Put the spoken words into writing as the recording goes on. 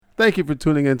Thank you for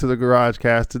tuning into the Garage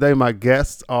Cast. Today, my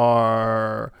guests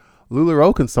are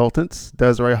Lularoe consultants,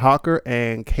 Desiree Hocker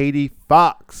and Caity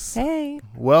Fox. Hey.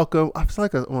 Welcome. I feel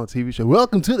like I'm on a TV show.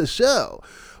 Welcome to the show.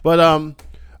 But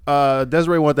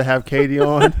Desiree wanted to have Caity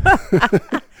on.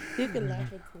 You can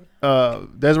laugh at me.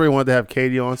 Desiree wanted to have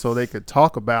Caity on so they could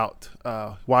talk about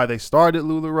why they started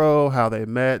Lularoe, how they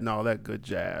met, and all that good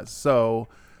jazz. So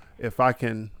if I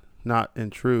can not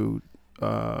intrude,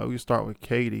 we start with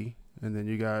Caity, and then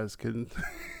you guys can...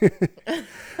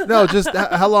 No, just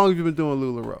how long have you been doing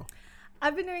Lularoe?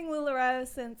 I've been doing Lularoe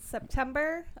since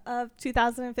September of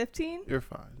 2015. You're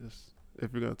fine. Just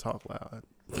if you're going to talk loud.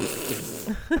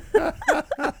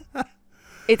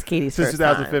 It's Katie's Since first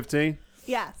 2015?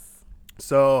 Yes.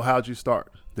 So how'd you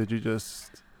start? Did you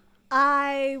just...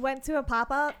 I went to a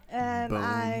pop-up and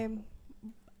Boom.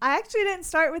 I actually didn't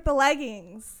start with the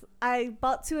leggings. I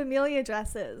bought 2 Amelia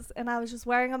dresses and I was just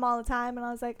wearing them all the time and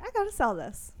I was like, I gotta sell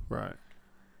this. Right.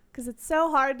 Because it's so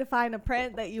hard to find a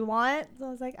print that you want. So I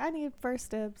was like, I need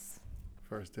first dibs.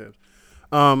 First tips.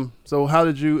 So how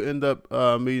did you end up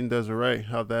meeting Desiree?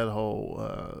 How'd that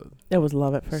whole It was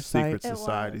love at first secret sight.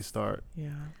 society start? Yeah.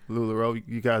 Lularoe,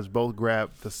 you guys both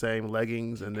grabbed the same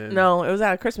leggings and then... No, it was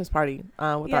at a Christmas party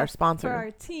with our sponsor. For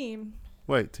our team.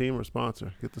 Wait, team or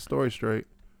sponsor? Get the story straight.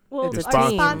 Well, It's a our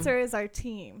team. sponsor is our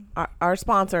team. Our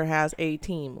sponsor has a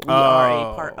team. We are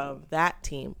Oh. a part of that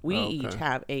team. We Okay. each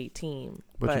have a team.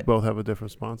 But you both have a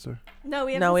different sponsor? No,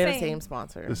 we have No, the we same. have the same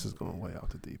sponsor. This is going way out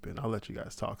the deep end. I'll let you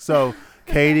guys talk. So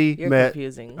Caity You're met...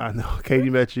 confusing. I know.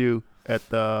 Caity met you at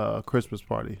the Christmas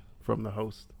party from the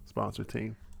host sponsor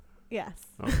team. Yes.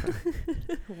 Okay.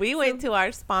 We went to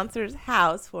our sponsor's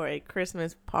house for a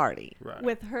Christmas party. Right.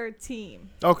 With her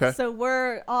team. Okay. So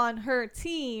we're on her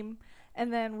team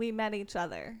and then we met each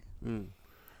other.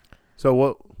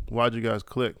 So why'd you guys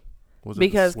click? Was it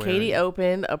Because the swearing? Caity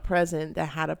opened a present that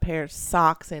had a pair of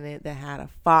socks in it that had a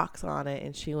fox on it,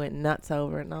 and she went nuts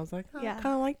over it. And I was like, Yeah. I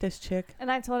kind of like this chick.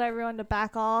 And I told everyone to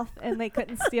back off, and they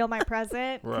couldn't steal my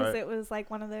present because Right. it was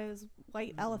like one of those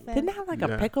white elephant. Didn't it have like Yeah.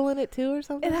 a pickle in it too or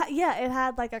something? It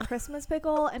had like a Christmas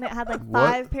pickle, and it had like What?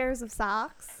 5 pairs of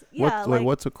socks. Yeah,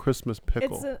 What's a Christmas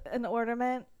pickle? it's an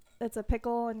ornament. It's a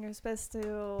pickle, and you're supposed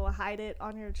to hide it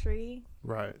on your tree.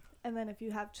 Right. And then if you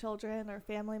have children or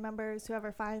family members,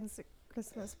 whoever finds the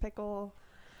Christmas pickle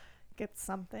gets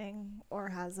something or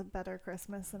has a better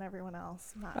Christmas than everyone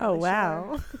else. Not Oh, really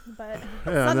wow. sure. But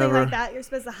Yeah, something like that. You're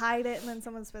supposed to hide it, and then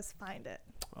someone's supposed to find it.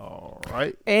 All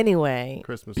right. Anyway,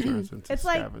 Christmas turns into It's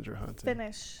like scavenger hunting.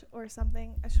 Finnish or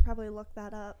something. I should probably look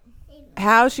that up.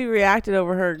 how she reacted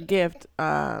over her gift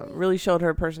really showed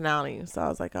her personality. So I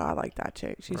was like, oh, I like that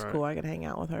chick. She's Right. cool. I could hang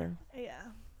out with her. Yeah,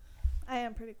 I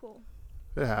am pretty cool.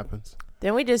 It happens.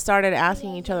 Then we just started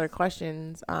asking each other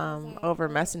questions over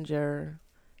Messenger,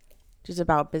 just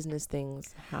about business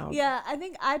things. Yeah, I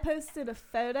think I posted a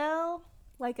photo,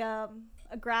 like a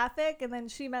graphic, and then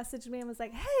she messaged me and was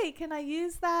like, "Hey, can I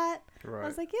use that?" Right. I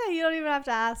was like, "Yeah, you don't even have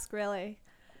to ask, really."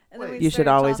 And then Wait. we You should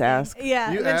started always talking. ask.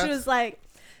 Yeah, You and then asked?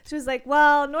 she was like,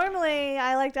 "Well, normally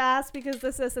I like to ask because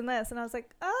this, and this," and I was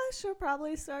like, "Oh, I should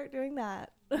probably start doing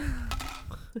that."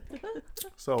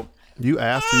 So you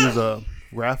asked to use a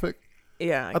graphic?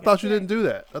 Yeah. I thought you didn't do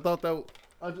that. I thought that...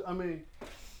 I mean...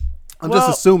 I'm Well-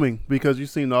 just assuming because you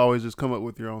seem to always just come up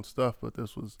with your own stuff, but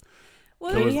this was...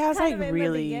 Well, It was- He has kind like of in the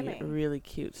really, beginning. really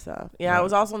cute stuff. Yeah, Right. it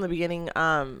was also in the beginning,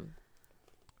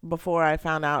 before I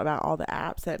found out about all the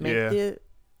apps that make Yeah. it.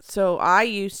 So I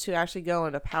used to actually go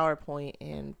into PowerPoint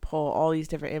and pull all these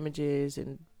different images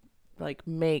and like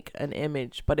make an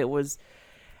image, but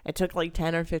it took like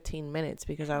 10 or 15 minutes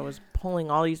because I was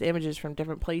pulling all these images from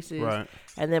different places Right.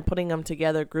 and then putting them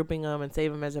together, grouping them and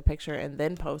save them as a picture and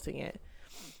then posting it.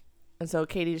 And so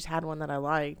Caity just had one that I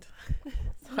liked.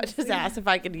 So I just asked if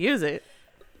I could use it.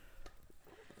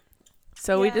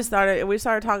 So we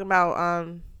started talking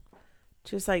about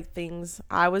just like things.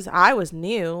 I was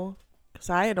new because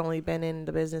I had only been in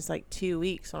the business like 2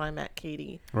 weeks when I met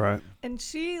Caity. Right. And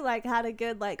she like had a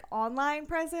good like online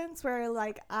presence where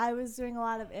like I was doing a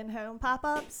lot of in-home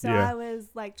pop-ups. So Yeah. I was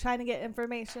like trying to get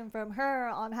information from her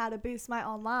on how to boost my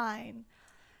online.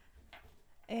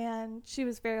 And she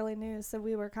was fairly new, so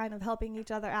we were kind of helping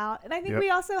each other out. And I think Yep. we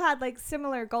also had like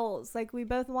similar goals. Like we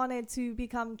both wanted to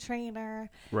become trainer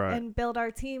Right. and build our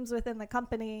teams within the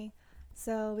company.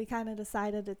 So we kind of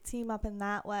decided to team up in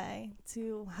that way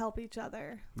to help each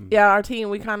other. Yeah, our team,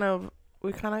 we kind of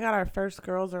got our first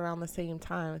girls around the same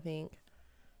time, I think.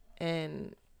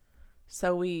 And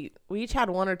so we each had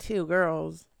 1 or 2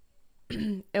 girls.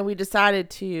 And we decided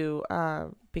to,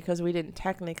 because we didn't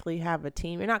technically have a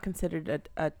team. You're not considered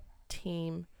a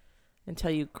team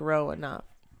until you grow enough.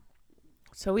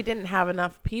 So we didn't have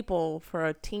enough people for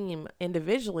a team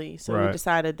individually. So we Right.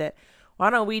 decided that why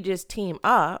don't we just team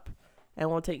up and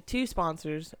we'll take 2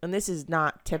 sponsors. And this is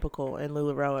not typical in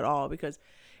Lularoe at all, because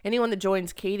anyone that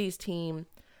joins Caity's team,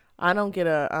 I don't get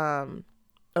a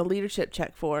leadership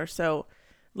check for. So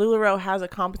Lularoe has a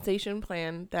compensation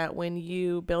plan that when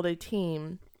you build a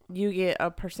team, you get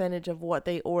a percentage of what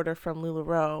they order from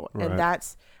Lularoe. Right. And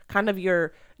that's kind of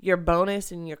your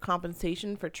bonus and your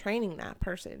compensation for training that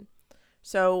person.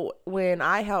 So when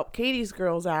I help Caity's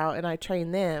girls out and I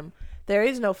train them, there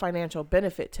is no financial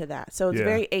benefit to that. So it's Yeah.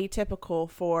 very atypical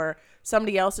for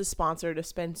somebody else's sponsor to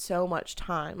spend so much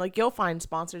time. Like, you'll find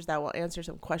sponsors that will answer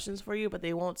some questions for you, but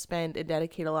they won't spend and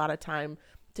dedicate a lot of time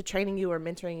to training you or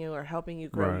mentoring you or helping you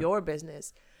grow Right. your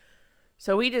business.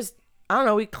 So we just, I don't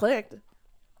know, we clicked.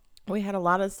 We had a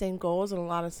lot of the same goals and a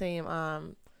lot of the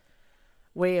same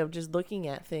way of just looking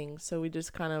at things. So we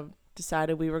just kind of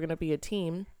decided we were going to be a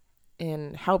team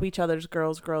and help each other's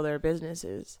girls grow their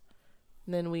businesses.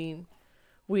 And then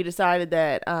we decided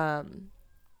that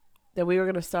that we were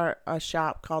going to start a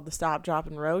shop called the Stop Drop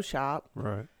and Roe shop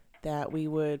Right. that we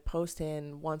would post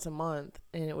in once a month,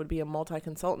 and it would be a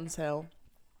multi-consultant sale.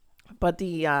 But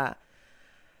the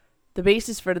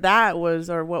basis for that was,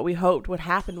 or what we hoped would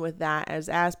happen with that, is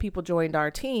as people joined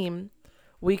our team,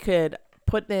 we could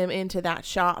put them into that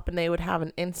shop and they would have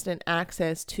an instant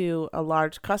access to a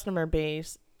large customer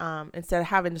base, instead of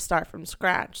having to start from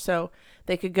scratch. So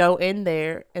they could go in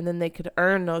there and then they could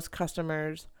earn those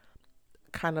customers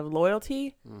kind of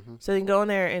loyalty. Mm-hmm. So they can go in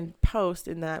there and post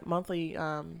in that monthly,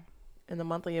 in the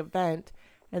monthly event,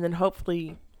 and then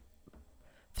hopefully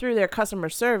through their customer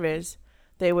service,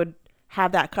 they would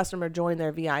have that customer join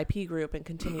their VIP group and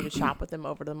continue to shop with them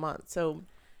over the month. So,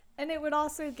 And it would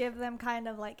also give them kind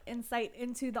of like insight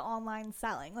into the online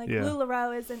selling. Like, Yeah.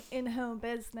 Lularoe is an in-home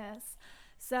business.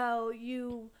 So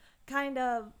you kind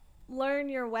of learn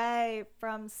your way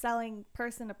from selling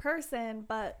person to person,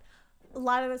 but a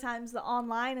lot of the times the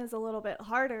online is a little bit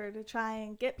harder to try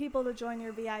and get people to join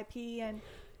your VIP, and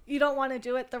you don't want to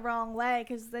do it the wrong way,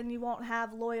 because then you won't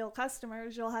have loyal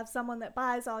customers. You'll have someone that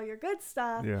buys all your good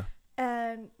stuff, Yeah.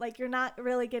 and like, you're not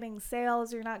really getting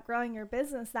sales. You're not growing your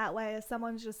business that way if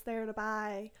someone's just there to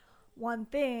buy one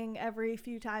thing every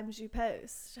few times you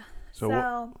post.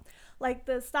 So like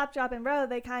the Stop Drop and Row,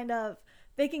 they can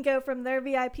go from their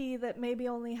VIP that maybe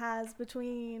only has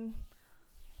between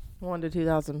 1,000 to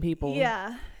 2,000 people.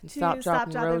 yeah And to Stop, Drop,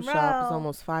 and Row shop is Row.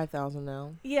 almost 5,000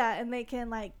 now. Yeah, and they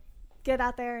can like get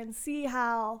out there and see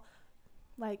how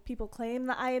like people claim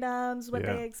the items, what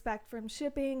Yeah. they expect from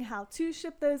shipping, how to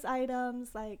ship those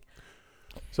items. Like,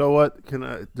 So what can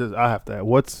I have to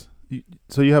add?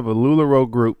 So you have a Lularoe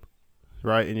group,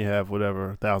 right? And you have whatever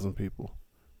 1,000 people.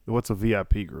 What's a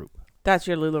VIP group? That's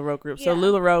your Lularoe group. So Yeah.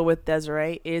 Lularoe with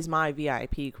Desiree is my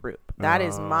VIP group. That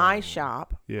is my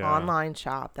shop, Yeah. online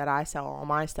shop that I sell all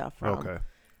my stuff from. Okay.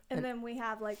 and then we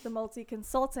have like the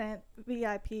multi-consultant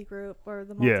VIP group, or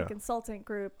the Yeah. multi-consultant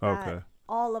group that Okay.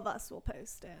 all of us will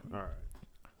post in. All right.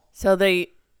 So the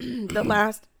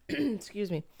last excuse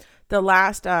me, the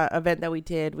last event that we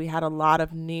did, we had a lot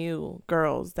of new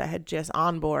girls that had just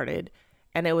onboarded,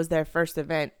 and it was their first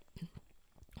event.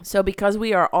 So because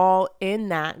we are all in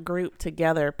that group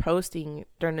together posting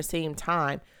during the same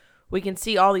time, we can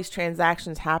see all these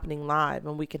transactions happening live,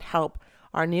 and we can help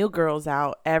our new girls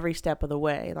out every step of the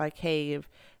way. Like, hey, if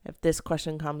this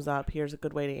question comes up, here's a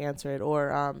good way to answer it.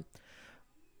 Or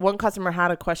one customer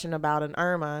had a question about an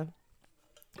Irma,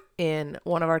 and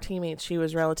one of our teammates, she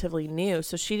was relatively new,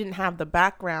 so she didn't have the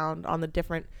background on the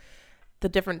different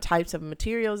types of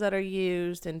materials that are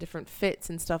used and different fits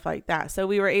and stuff like that. So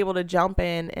we were able to jump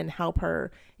in and help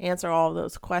her answer all of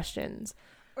those questions.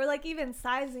 Or like even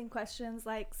sizing questions,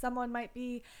 like someone might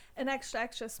be an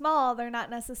extra small. They're not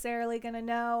necessarily going to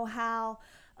know how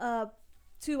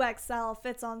 2XL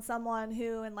fits on someone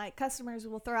who, and like customers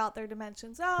will throw out their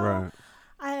dimensions. Oh, Right.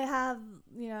 I have,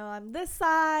 I'm this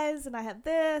size and I have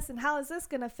this, and how is this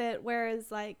going to fit? Whereas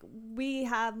like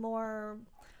we're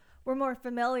more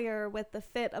familiar with the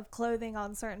fit of clothing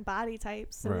on certain body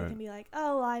types. So Right. we can be like,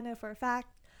 oh, I know for a fact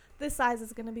this size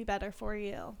is going to be better for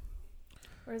you.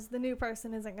 Whereas the new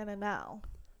person isn't going to know.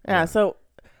 Yeah, so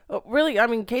really, I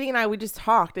mean, Caity and I, we just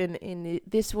talked, and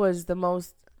this was the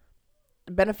most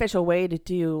beneficial way to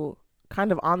do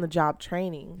kind of on-the-job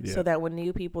training, Yeah. so that when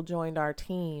new people joined our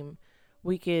team,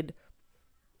 we could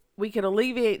we could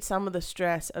alleviate some of the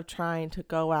stress of trying to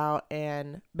go out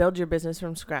and build your business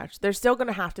from scratch. They're still going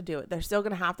to have to do it. They're still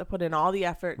going to have to put in all the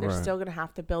effort. They're Right. still going to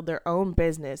have to build their own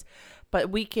business, but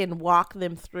we can walk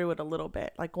them through it a little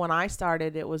bit. Like when I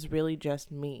started, it was really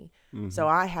just me. Mm-hmm. So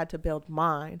I had to build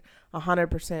mine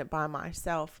 100% by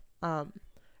myself.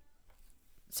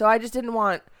 So I just didn't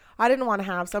want to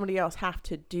have somebody else have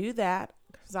to do that,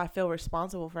 because I feel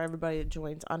responsible for everybody that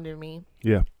joins under me.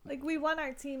 Yeah. Like, we want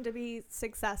our team to be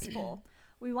successful.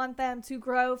 We want them to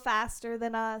grow faster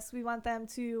than us. We want them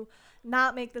to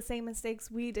not make the same mistakes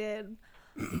we did.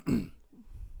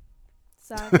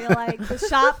 So I feel like the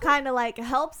shop kind of like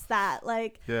helps that.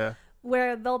 Like, Yeah.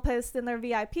 where they'll post in their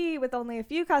VIP with only a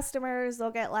few customers,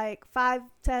 they'll get like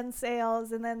 5-10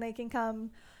 sales, and then they can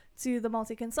come to the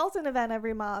multi-consultant event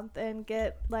every month and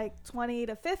get like 20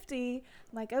 to 50.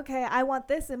 I'm like, okay, I want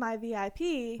this in my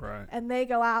VIP. Right. And they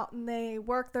go out and they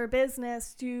work their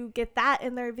business to get that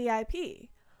in their VIP.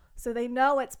 So they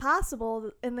know it's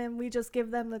possible, and then we just give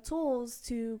them the tools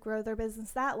to grow their business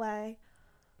that way.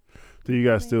 Do you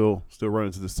guys still run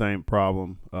into the same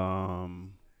problem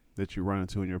that you run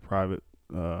into in your private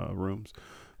rooms?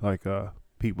 Like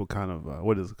people kind of,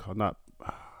 what is it called? Not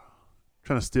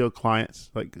trying to steal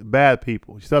clients, like bad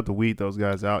people. You still have to weed those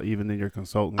guys out, even in your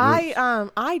consultant groups.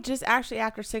 I just actually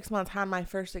after 6 months had my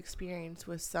first experience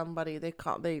with somebody.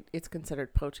 It's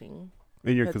considered poaching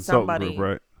In your that consultant group,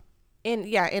 right?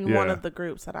 in one of the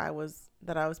groups that I was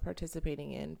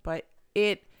participating in. But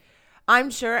I'm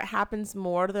sure it happens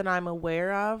more than I'm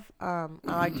aware of. I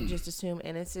like to just assume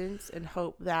innocence and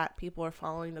hope that people are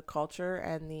following the culture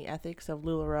and the ethics of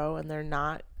Lularoe, and they're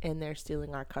not, and they're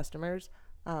stealing our customers.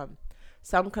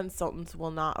 Some consultants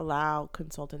will not allow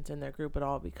consultants in their group at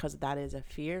all because that is a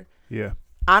fear. Yeah.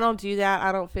 I don't do that.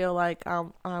 I don't feel like I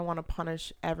want to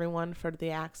punish everyone for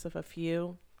the acts of a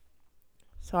few.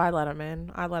 So I let them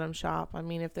in. I let them shop. I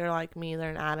mean, if they're like me, they're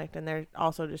an addict, and they're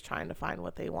also just trying to find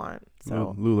what they want.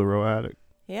 So Lularoe addict.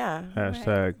 yeah.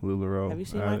 Hashtag Lularoe. Have you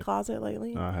seen addict. my closet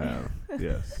lately? I have.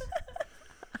 Yes.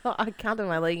 I counted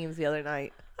my leggings the other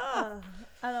night. I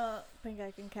don't think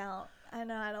I can count. I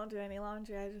know I don't do any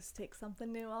laundry. I just take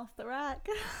something new off the rack.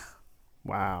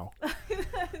 Wow.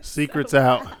 Secrets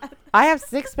out. I have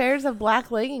 6 pairs of black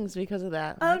leggings because of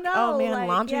that. Oh, Like, no, Oh man, like,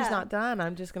 laundry's yeah. not done.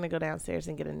 I'm just gonna go downstairs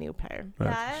and get a new pair. Yeah,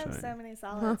 That's I a have shame. so many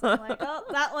solids. I'm like, oh,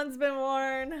 that one's been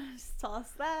worn. Just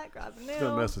toss that, grab a new.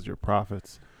 Don't mess with your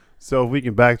profits. So if we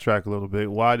can backtrack a little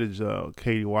bit, why did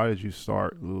Caity? Why did you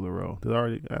start Lularoe? Did I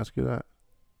already ask you that?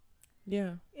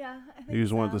 Yeah. Yeah, I think You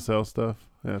just so. wanted to sell stuff.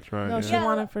 That's right. No, yeah. she Yeah.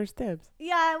 wanted first dibs.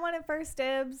 Yeah, I wanted first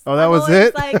dibs. Oh, that I'm was always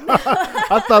it? Like,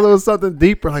 I thought it was something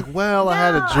deeper. Like, well, I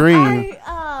had a No, dream.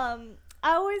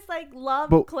 I always like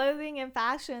loved But- clothing and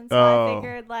fashion, so Oh. I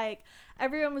figured like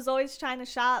everyone was always trying to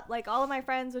shop. Like all of my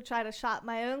friends would try to shop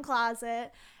my own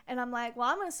closet, and I'm like, well,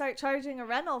 I'm gonna start charging a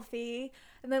rental fee.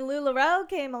 And then Lularoe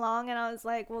came along, and I was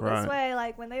like, well, Right. this way,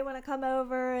 like when they want to come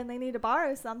over and they need to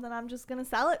borrow something, I'm just gonna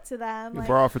sell it to them. You Like,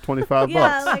 borrow for $25.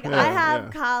 yeah, like Yeah, I have yeah.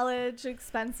 college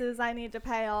expenses I need to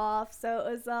pay off, so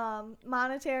it was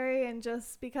monetary, and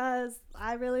just because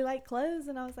I really like clothes,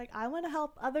 and I was like, I want to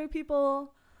help other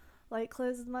people like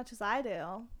clothes as much as I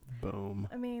do. Boom.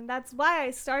 I mean, that's why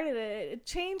I started it. It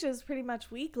changes pretty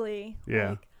much weekly. Yeah.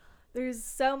 Like, there's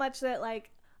so much that like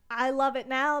I love it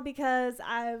now because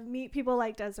I meet people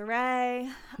like Desiree.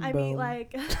 I meet Boom.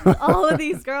 like all of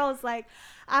these girls. Like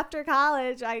after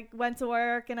college, I went to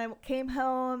work and I came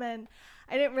home, and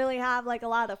I didn't really have like a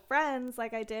lot of friends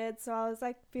like I did. So I was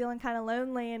like feeling kind of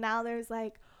lonely. And now there's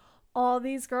like all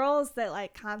these girls that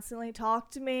like constantly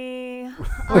talk to me.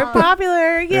 We're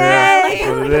popular, yay! Yeah, that's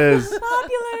what it is.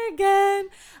 Popular again.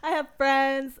 I have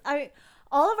friends. I mean,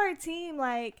 all of our team,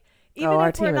 like, even our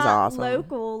if we're team is not awesome.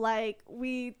 local, like,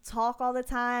 we talk all the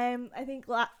time. I think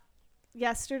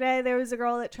yesterday there was a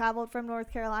girl that traveled from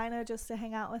North Carolina just to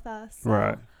hang out with us. So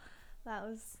Right. That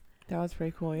was, That was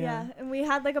pretty cool, yeah. And we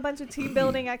had like a bunch of team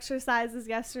building exercises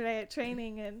yesterday at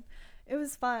training, and it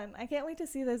was fun. I can't wait to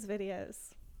see those videos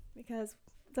because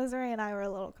Desiree and I were a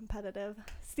little competitive.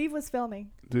 Steve was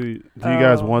filming. Do you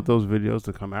guys Oh. want those videos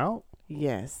to come out?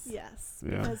 Yes. Yes,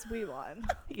 Yeah. because we won.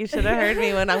 You should have heard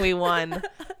me when we won.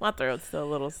 My throat's still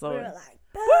a little We sore. were like,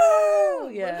 Woo!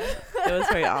 boom! Yeah. It was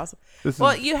pretty awesome. This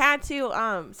Well, is you had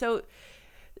to so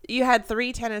you had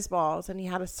 3 tennis balls, and you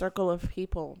had a circle of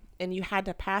people, and you had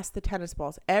to pass the tennis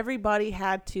balls. Everybody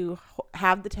had to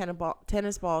have the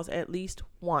tennis balls at least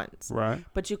once. right.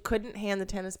 But you couldn't hand the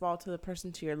tennis ball to the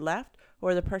person to your left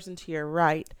or the person to your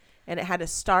right, and it had to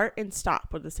start and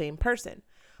stop with the same person.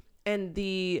 And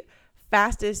the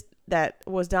fastest that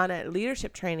was done at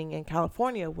leadership training in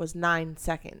California was 9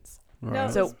 seconds. No,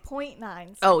 it So- was 0.9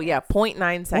 seconds. Oh, yeah,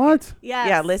 0.9 seconds. What? Yes.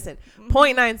 Yeah, listen,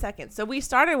 0.9 seconds. So we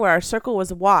started where our circle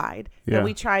was wide, Yeah. and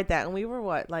we tried that, and we were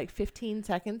what, like 15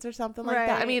 seconds or something like that.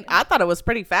 I Right. mean, I thought it was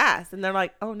pretty fast, and they're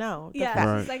like, "Oh no, that's Yeah. fast."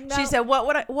 Right. She's like, no. She said,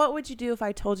 "What would you do if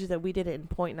I told you that we did it in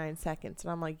 0.9 seconds?"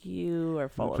 And I'm like, "You are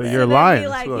full So of it." you're And then lying. we,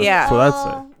 like, So- Yeah. So that's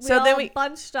it. we So then all we-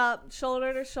 bunched up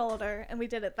shoulder to shoulder, and we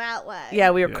did it that way.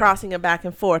 Yeah, we were Yeah. crossing it back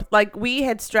and forth. Like we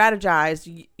had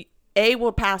strategized. A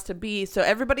will pass to B, so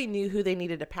everybody knew who they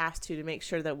needed to pass to make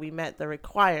sure that we met the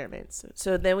requirements.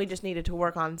 So then we just needed to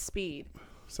work on speed.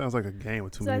 Sounds like a game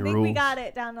with too So I many think rules. we got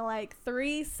it down to like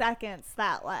 3 seconds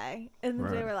that way. And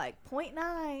they Right. were like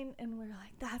 0.9. And we were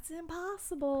like, that's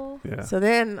impossible. Yeah. So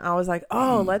then I was like,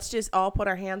 oh, let's just all put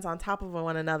our hands on top of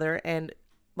one another, and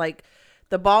like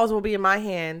the balls will be in my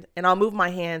hand, and I'll move my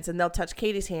hands, and they'll touch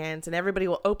Katie's hands, and everybody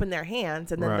will open their hands,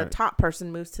 and then the Right. top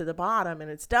person moves to the bottom, and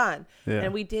it's done. Yeah.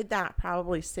 And we did that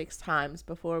probably 6 times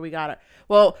before we got it.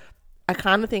 Well, I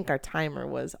kind of think our timer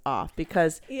was off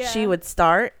because she Yeah. would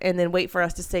start and then wait for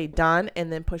us to say done and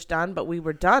then push done, but we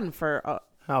were done for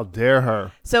How dare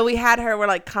her? so we had her, we're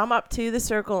like, come up to the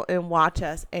circle and watch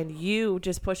us, and you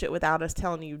just push it without us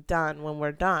telling you done when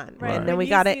we're done. Right. And then we When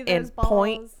you got see it in those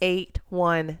balls-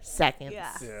 0.81 seconds.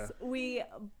 Yes. Yeah. We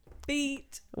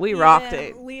beat We rocked even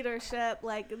it. leadership.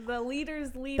 Like the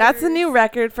leaders. That's the new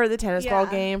record for the tennis ball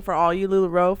Yeah. game for all you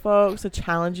Lularoe folks. I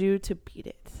challenge you to beat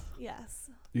it. Yes.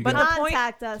 You But guys, the point-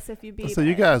 Contact us if you beat so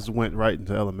you it. guys went right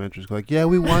into elementary school. Like, yeah,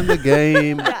 we won the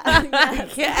game. Yeah.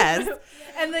 Yes. Yes.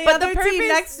 And the But the other purpose- team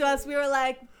next to us, we were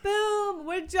like, boom,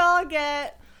 what'd y'all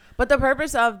get? But the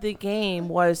purpose of the game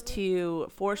was to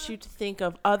force you to think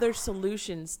of other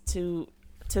solutions to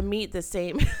meet the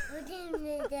same.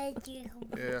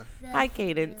 Yeah. Hi,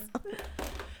 Cadence.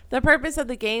 The purpose of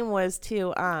the game was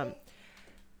to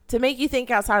make you think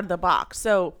outside of the box.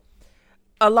 So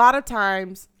a lot of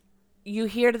times you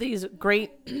hear these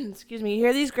great excuse me, you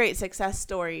hear these great success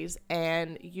stories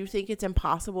and you think it's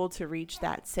impossible to reach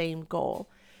that same goal.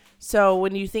 So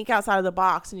when you think outside of the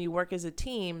box and you work as a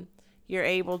team, you're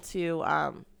able to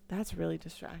that's really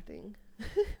distracting.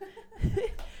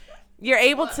 You're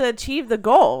able to achieve the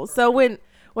goal. So when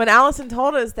Allison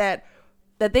told us that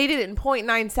they did it in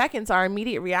 0.9 seconds, our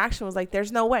immediate reaction was like,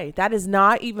 there's no way. That is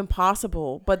not even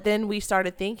possible. But then we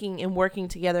started thinking and working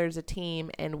together as a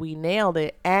team, and we nailed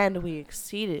it, and we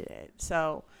exceeded it.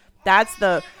 So that's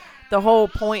the whole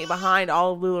point behind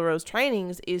all of Lularoe's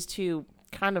trainings, is to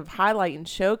kind of highlight and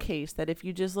showcase that if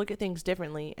you just look at things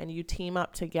differently and you team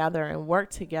up together and work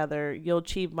together, you'll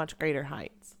achieve much greater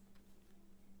heights.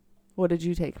 What did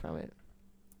you take from it?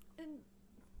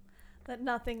 That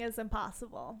nothing is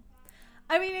impossible.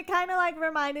 I mean, it kind of like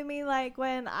reminded me like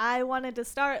when I wanted to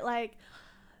start, like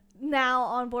now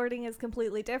onboarding is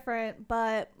completely different,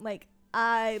 but like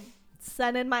I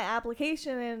sent in my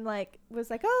application and like was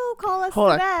like, oh, call us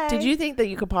Hold today. on. Did you think that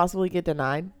you could possibly get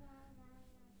denied?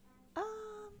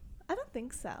 I don't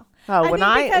think so. Oh, I when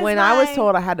think because I was my-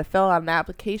 told I had to fill out an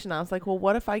application, I was like, well,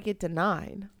 what if I get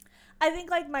denied? I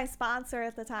think like my sponsor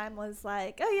at the time was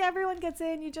like, oh yeah, everyone gets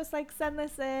in. You just like send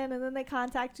this in, and then they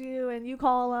contact you, and you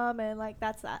call them, and like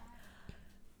that's that.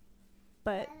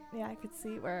 But yeah, I could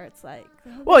see where it's like.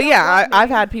 oh, Well, they don't yeah, want me. I've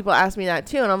had people ask me that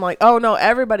too, and I'm like, oh no,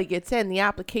 everybody gets in. The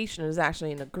application is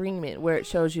actually an agreement where it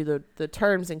shows you the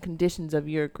terms and conditions of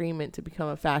your agreement to become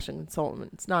a fashion consultant.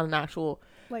 It's not an actual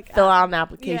like fill out an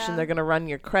application. yeah. They're gonna run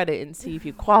your credit and see if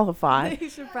you qualify. You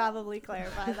should probably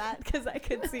clarify that because I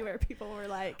could see where people were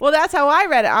like, Well, that's how I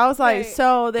read it. I was like, Right.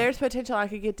 so there's potential I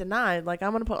could get denied. Like,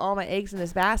 I'm going to put all my eggs in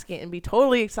this basket and be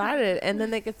totally excited. And then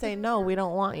they could say, no, we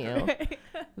don't want you.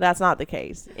 That's not the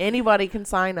case. Anybody can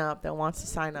sign up that wants to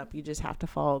sign up. You just have to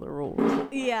follow the rules.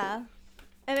 yeah.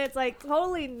 And it's like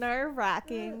totally nerve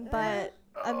wracking, but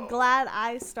I'm glad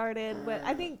I started when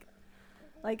I think,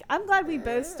 like, I'm glad we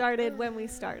both started when we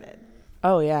started.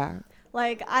 Oh, yeah.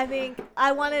 Like, I think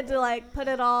I wanted to, like, put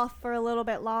it off for a little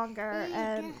bit longer.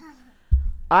 And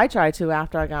I tried to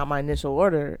after I got my initial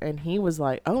order. And he was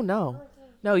like, oh, no.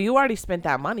 No, you already spent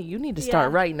that money. You need to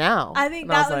start Yeah. right now. I think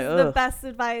And that was like, the ugh. best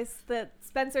advice that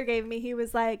Spencer gave me. He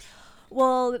was like,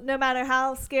 well, no matter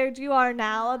how scared you are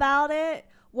now about it,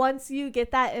 once you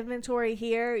get that inventory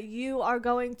here, you are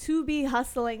going to be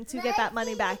hustling to get that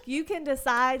money back. You can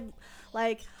decide,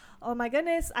 like, oh my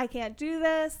goodness, I can't do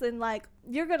this. And like,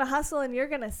 you're going to hustle and you're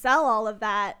going to sell all of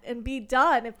that and be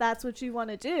done if that's what you want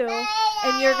to do.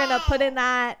 And you're going to put in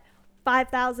that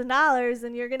 $5,000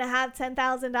 and you're going to have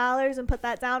 $10,000 and put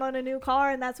that down on a new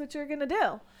car. And that's what you're going to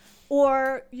do.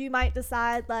 Or you might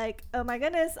decide like, oh my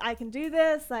goodness, I can do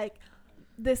this. Like,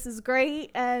 this is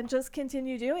great. And just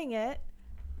continue doing it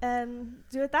and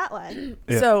do it that way.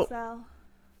 Yeah. So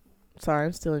Sorry,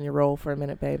 I'm still in your role for a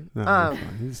minute, babe. No, that's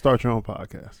fine. You can start your own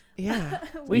podcast. Yeah,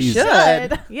 we Easy.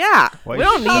 should. Yeah, Why we you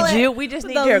don't call need it you. We just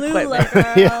need the your Lula equipment.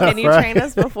 Girls. Yeah. Can you Right. train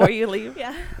us before you leave?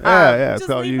 Yeah. Yeah, it's Just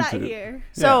called leave that YouTube. here.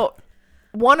 So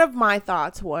one of my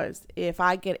thoughts was, if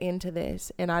I get into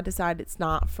this and I decide it's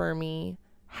not for me,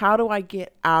 how do I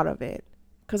get out of it?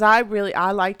 Because I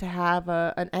like to have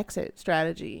an exit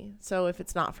strategy. So if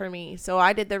it's not for me, so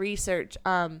I did the research.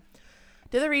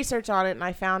 Did the research on it, and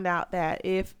I found out that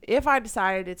if I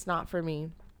decided it's not for me,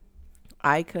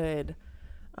 I could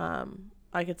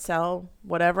sell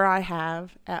whatever I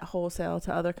have at wholesale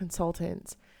to other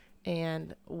consultants,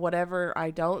 and whatever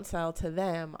I don't sell to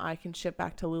them, I can ship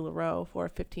back to Lularoe for a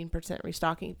 15%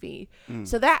 restocking fee.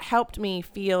 So that helped me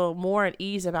feel more at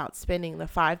ease about spending the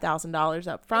 $5,000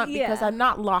 up front, because I'm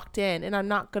not locked in and I'm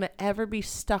not going to ever be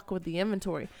stuck with the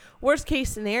inventory. Worst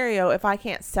case scenario, if I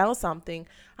can't sell something,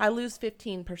 I lose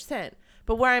 15%.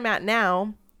 But where I'm at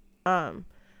now, I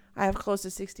have close to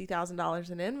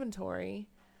 $60,000 in inventory.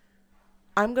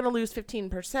 I'm going to lose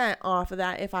 15% off of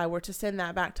that if I were to send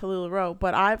that back to Lularoe,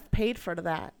 but I've paid for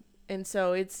that. And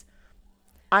so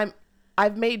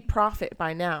I've made profit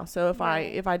by now. So if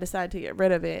I decide to get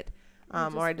rid of it,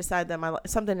 or I decide that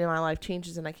something in my life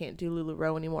changes and I can't do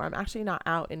Lularoe anymore, I'm actually not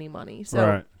out any money. So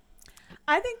Right.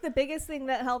 I think the biggest thing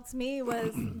that helped me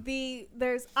was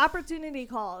there's opportunity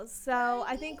calls. So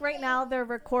I think right now they're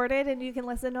recorded and you can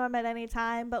listen to them at any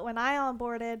time. But when I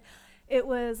onboarded, it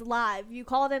was live. You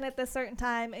called in at this certain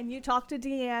time and you talked to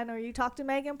Deanne or you talked to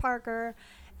Megan Parker,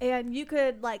 and you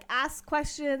could like ask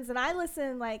questions. And I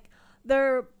listened, like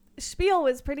their spiel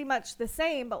was pretty much the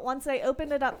same, but once I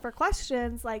opened it up for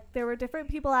questions, like there were different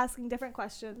people asking different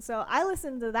questions. So I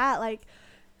listened to that like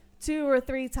 2 or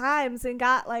 3 times and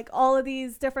got like all of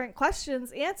these different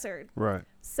questions answered. Right.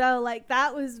 So like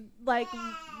that was like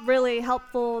really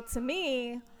helpful to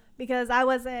me, because I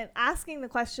wasn't asking the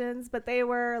questions, but they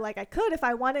were like, I could if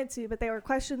I wanted to, but they were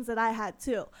questions that I had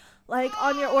too. Like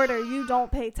on your order, you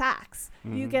don't pay tax.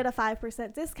 You get a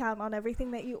 5% discount on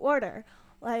everything that you order.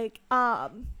 Like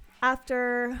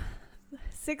after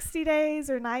 60 days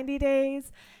or 90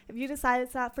 days, if you decide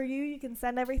it's not for you, you can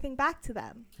send everything back to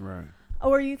them. Right.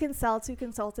 Or you can sell to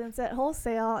consultants at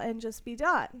wholesale and just be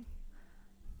done.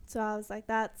 So I was like,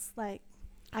 that's like,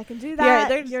 I can do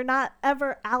that. Yeah, you're not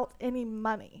ever out any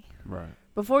money. Right.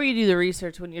 before you do the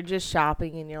research, when you're just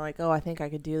shopping and you're like, oh, I think I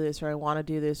could do this, or I want to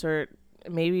do this, or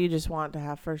maybe you just want to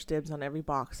have first dibs on every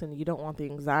box and you don't want the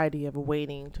anxiety of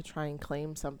waiting to try and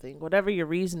claim something, whatever your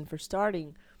reason for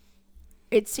starting,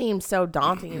 it seems so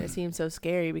daunting and it seems so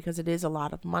scary because it is a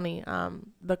lot of money.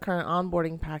 The current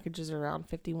onboarding package is around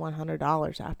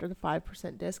 $5,100 after the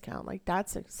 5% discount. Like,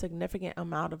 that's a significant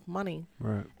amount of money.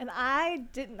 Right. And I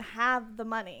didn't have the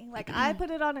money. Like, I put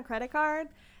it on a credit card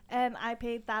and I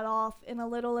paid that off in a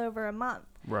little over a month.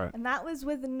 Right. And that was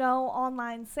with no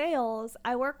online sales.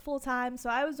 I work full time, so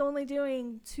I was only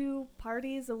doing 2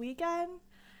 parties a weekend.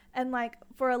 And like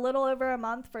for a little over a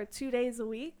month for 2 days a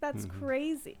week, that's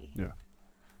crazy. Yeah.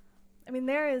 I mean,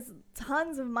 there is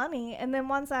tons of money. And then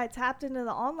once I tapped into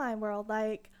the online world,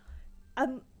 like,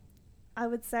 I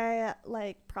would say,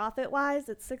 like, profit-wise,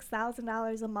 it's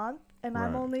 $6,000 a month. And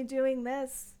I'm Right. only doing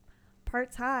this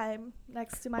part-time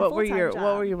next to my What full-time were job.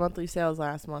 What were your monthly sales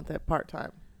last month at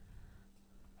part-time?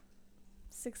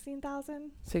 $16,000?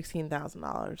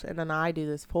 $16,000. And then I do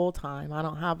this full-time. I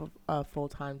don't have a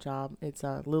full-time job. It's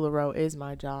Lularoe is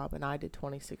my job, and I did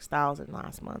 $26,000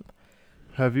 last month.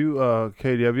 Have you,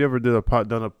 Caity? Have you ever did a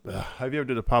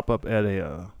pop up at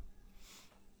a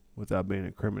without being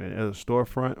incriminated, at a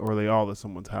storefront, or are they all at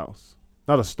someone's house?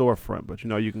 Not a storefront, but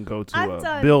you can go to I've a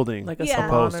done- building Like a Yeah. salon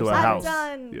opposed or to a something. house.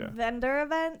 I've done Yeah. vendor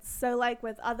events, so like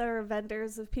with other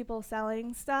vendors of people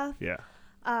selling stuff. Yeah.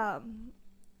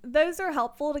 Those are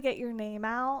helpful to get your name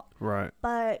out, Right.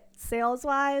 but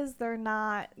sales-wise, they're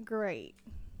not great.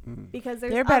 Because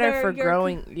They're better for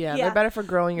growing. Yeah, they're better for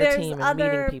growing your there's team and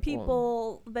other meeting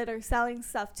people. that are selling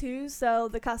stuff too, so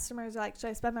the customers are like, should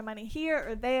I spend my money here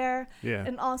or there? Yeah.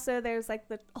 And also there's like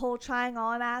the whole trying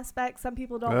on aspect. Some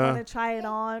people don't want to try it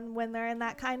on when they're in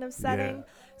that kind of setting. Yeah.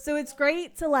 So it's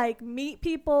great to like meet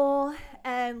people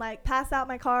and like pass out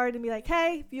my card and be like,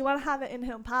 hey, if you want to have an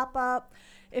in-home pop-up,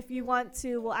 if you want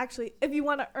to, if you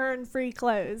want to earn free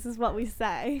clothes is what we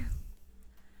say.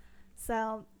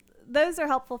 So those are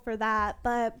helpful for that.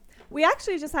 But we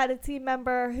actually just had a team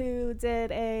member who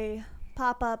did a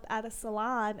pop up at a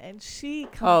salon, and she she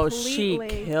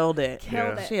completely killed it.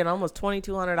 killed Yeah. it. She had almost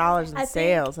 $2,200 in I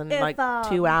sales think in if, like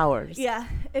 2 hours. Yeah,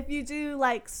 if you do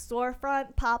like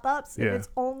storefront pop-ups, if Yeah. it's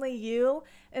only you,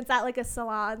 it's at like a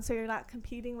salon, so you're not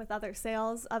competing with other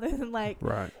sales other than like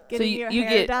Right. getting So your you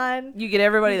hair get- done. You get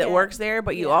everybody You that get- works there,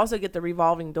 but you yeah. also get the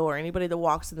revolving door. Anybody that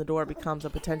walks in the door becomes a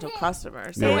potential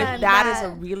customer. So Yeah. And that is a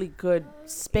that- really good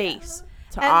space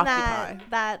to And occupy.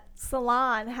 that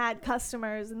salon had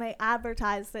customers, and they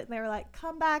advertised it, and they were like,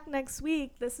 come back next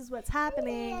week, this is what's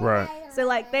happening. Right. So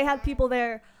like they had people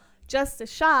there just to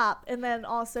shop, and then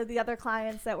also the other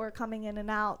clients that were coming in and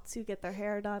out to get their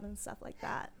hair done and stuff like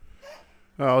that.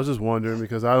 I was just wondering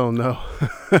because I don't know.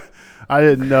 I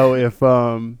didn't know if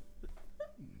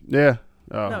yeah.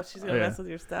 Oh, No, she's going to yeah. mess with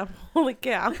your stuff. Holy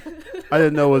cow. I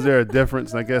didn't know, was there a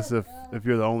difference? And I guess if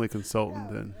you're the only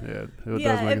consultant, then it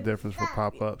Yeah, does make a it- difference for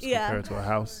pop-ups Yeah. compared to a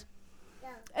house.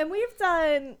 And we've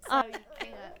done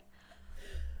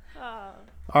All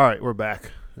right, we're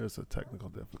back. There's a technical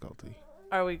difficulty.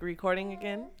 Are we recording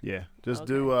again? Yeah, just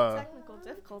Okay. do technical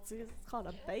difficulties. It's called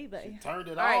a baby. turned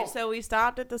it All right, so we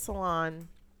stopped at the salon.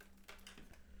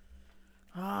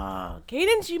 Oh,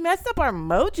 Cadence, you messed up our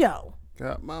mojo.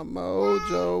 Got my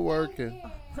mojo working.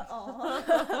 Oh.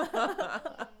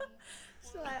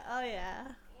 She's like, oh yeah.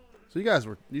 So you guys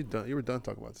were you were done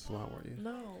talking about the salon, weren't you?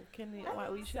 No, can you? I Why,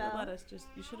 think you should have so. let us just.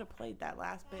 You should have played that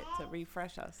last bit to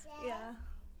refresh us. Yeah.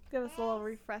 Give us a little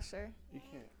refresher. You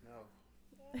can't.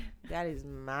 No. Daddy's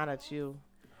mad at you.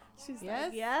 She's Yes?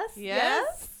 like, yes,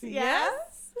 Yes? yes,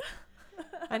 yes.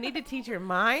 I need to teach her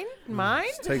mine, mine,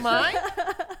 Just takes mine. This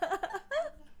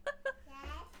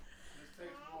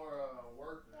takes more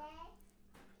work.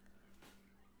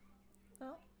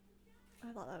 Oh,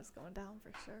 I thought that was going down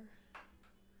for sure.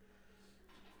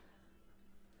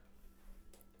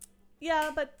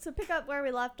 Yeah, but to pick up where we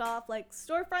left off, like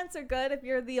storefronts are good if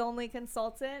you're the only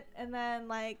consultant, and then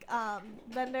like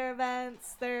vendor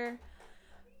events, they're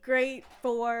great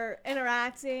for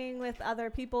interacting with other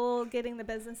people, getting the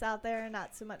business out there, and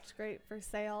not so much great for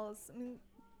sales. I mean,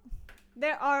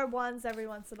 there are ones every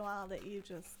once in a while that you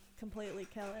just completely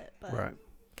kill it, but Right.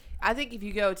 I think if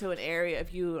you go to an area,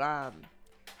 if you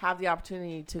have the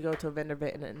opportunity to go to a vendor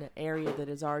event in an area that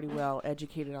is already well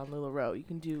educated on Lularoe, you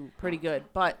can do pretty good.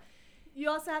 But you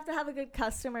also have to have a good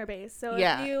customer base. So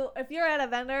Yeah. if you're at a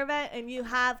vendor event and you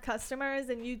have customers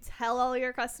and you tell all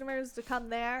your customers to come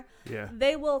there, Yeah.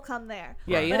 they will come there.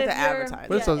 yeah, you But have if to you're- advertise.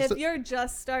 But Yeah, it's a- if you're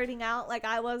just starting out, like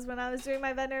I was when I was doing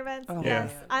my vendor events, Oh, Yeah.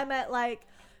 yes, I met like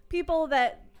people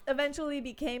that eventually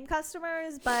became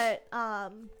customers, but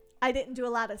I didn't do a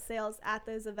lot of sales at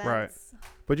those events.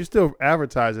 But you still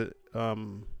advertise it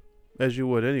as you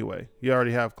would anyway. You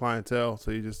already have clientele,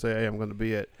 so you just say, "Hey, I'm going to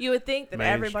be at." You would think that Main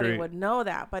everybody Street. would know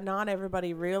that, but not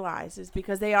everybody realizes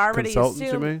because they already Consultants, you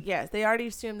assume. mean? Yes, they already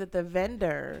assume that the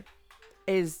vendor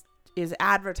is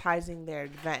advertising their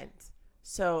event.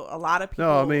 So a lot of people.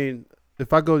 No, I mean,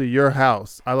 if I go to your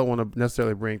house, I don't want to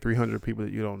necessarily bring 300 people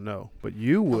that you don't know, but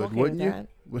you I'm would, okay wouldn't with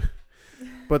you? that.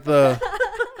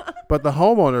 But the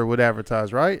homeowner would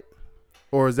advertise, right?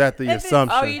 Or is that the If it's-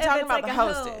 assumption? Oh, you If talking it's about like the a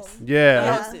hostess? home. The yeah.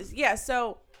 Yeah. hostess. Yeah.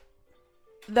 So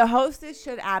the hostess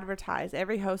should advertise.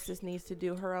 Every hostess needs to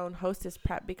do her own hostess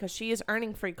prep because she is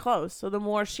earning free clothes. So the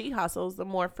more she hustles, the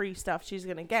more free stuff she's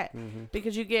gonna get. Mhm.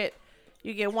 Because you get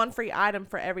one free item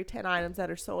for every 10 items that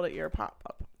are sold at your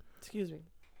pop-up. Excuse me.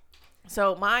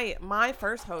 So my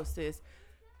first hostess,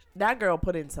 that girl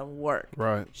put in some work.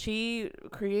 Right. She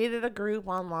created a group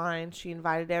online. She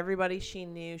invited everybody she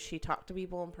knew. She talked to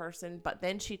people in person, but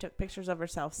then she took pictures of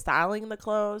herself styling the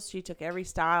clothes. She took every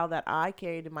style that I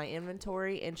carried in my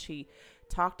inventory and she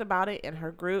talked about it in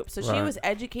her group. So she Right. was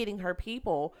educating her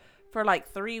people for like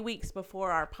 3 weeks before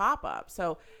our pop-up.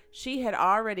 So she had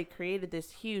already created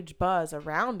this huge buzz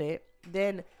around it.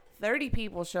 Then 30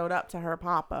 people showed up to her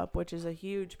pop-up, which is a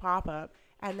huge pop-up,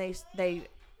 and they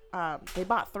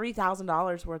bought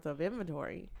 $3,000 worth of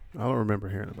inventory. I don't remember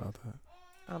hearing about that.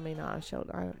 I mean, I'm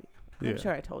Yeah.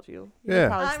 sure I told you. You Yeah. were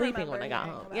probably I sleeping when remember I got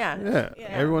hearing home. about Yeah. it. Yeah. Yeah.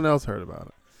 Everyone else heard about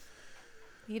it.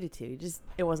 You did too.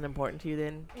 It wasn't important to you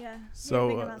then. Yeah. So, You're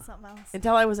thinking uh, about something else.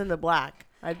 Until I was in the black.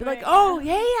 I'd be like, Right. oh,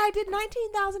 hey, I did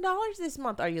 $19,000 this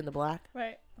month. Are you in the black?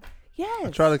 Right. Yes. I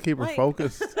try to keep her Like-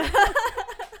 focused.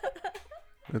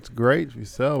 It's great if you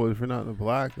sell, but if you're not in the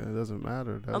black, then it doesn't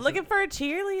matter. Does I'm looking for a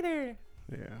cheerleader. it?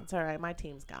 Yeah. It's all right. My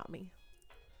team's got me.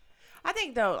 I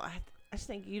think, though, I just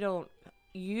think you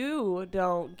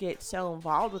don't get so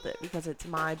involved with it because it's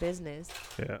my business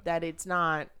Yeah. that it's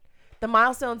not. The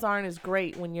milestones aren't as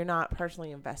great when you're not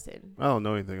personally invested. I don't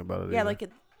know anything about it. Yeah, either.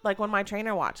 like when my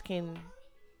trainer watch came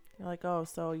You're like, oh,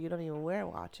 so you don't even wear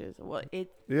watches. Well,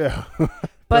 Yeah. but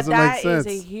Doesn't make that is sense.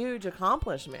 a huge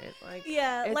accomplishment. Like,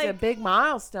 Yeah, it's like a big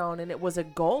milestone, and it was a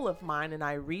goal of mine, and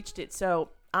I reached it. So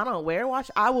I don't wear a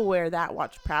watch. I will wear that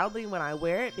watch proudly when I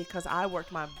wear it because I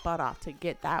worked my butt off to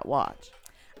get that watch.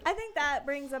 I think that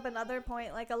brings up another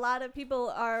point. Like, a lot of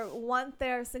people want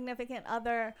their significant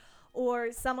other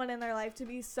or someone in their life to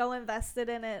be so invested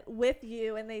in it with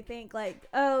you, and they think like,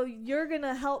 oh, you're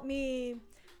gonna help me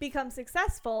become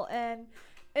successful. And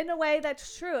in a way,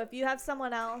 that's true. If you have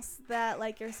someone else that,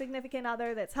 like, your significant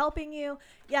other that's helping you,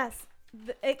 yes,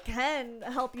 it can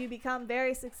help you become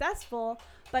very successful.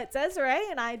 But Desiree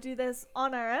and I do this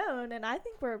on our own, and I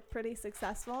think we're pretty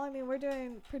successful. I mean, we're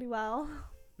doing pretty well.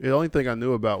 The only thing I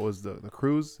knew about was the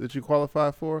cruise that you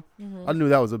qualified for. Mm-hmm. I knew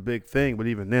that was a big thing, but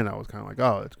even then I was kind of like,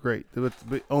 oh, it's great. It was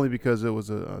only because it was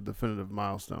a definitive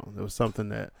milestone. It was something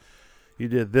that you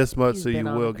did this much, He's so been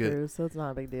you on will a get. cruise, so it's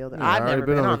not a big deal. Yeah, I've never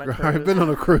been on a cruise. I've been on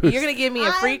a cruise. You're gonna give me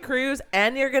a free I've- cruise,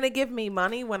 and you're gonna give me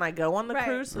money when I go on the Right.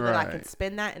 cruise, so that I can Right.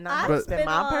 spend that and not I've have to spend been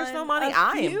my on personal money. a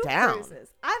I am few down.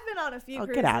 Cruises. I've been on a few Oh,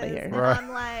 cruises. get outta here. And Right. I'm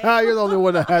like, You're the only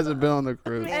one that hasn't been on the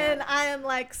cruise. and I am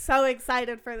like so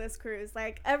excited for this cruise.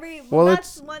 Like Well,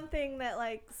 that's it's- one thing that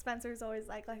like Spencer's always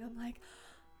like I'm like,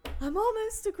 I'm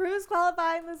almost to cruise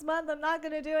qualifying this month. I'm not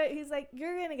gonna do it. He's like,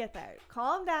 you're gonna get there.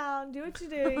 Calm down. Do what you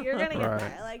do. You're gonna get Right.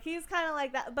 there. Like, he's kind of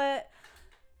like that. But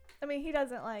I mean, he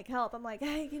doesn't like help. I'm like,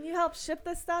 hey, can you help ship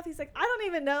this stuff? He's like, I don't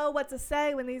even know what to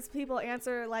say when these people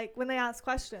answer, like, when they ask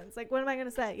questions. Like, what am I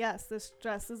gonna say? Yes, this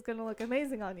dress is gonna look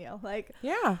amazing on you. Like,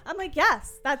 Yeah. I'm like,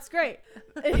 yes, that's great.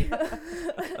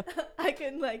 I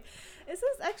can, like, is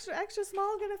this extra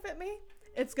small gonna fit me?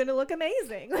 It's gonna look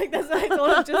amazing. Like, that's what I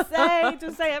told him.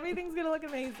 Just say everything's gonna look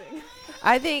amazing.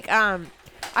 I think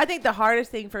the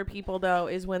hardest thing for people though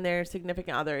is when their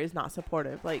significant other is not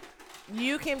supportive. Like,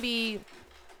 you can be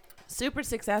super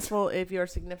successful if your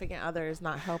significant other is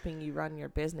not helping you run your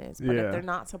business, but Yeah. if they're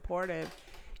not supportive,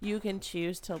 you can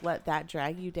choose to let that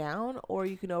drag you down, or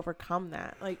you can overcome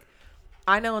that. Like,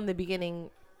 I know in the beginning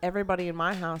everybody in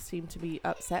my house seemed to be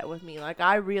upset with me. Like,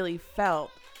 I really felt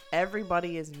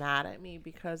everybody is mad at me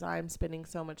because I'm spending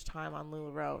so much time on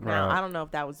Lularoe. Now, Right. I don't know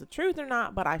if that was the truth or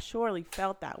not, but I surely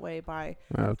felt that way by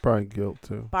It's probably guilt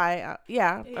too. it was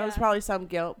Yeah. probably some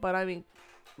guilt. But I mean,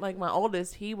 like, my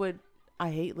oldest, I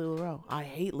hate Lularoe. I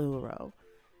hate Lularoe.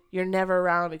 You're never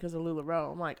around because of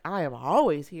Lularoe. I'm like, I am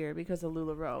always here because of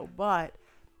Lularoe. But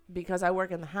because I work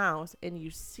in the house and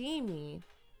you see me,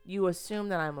 you assume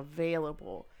that I'm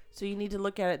available. So you need to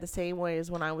look at it the same way as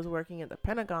when I was working at the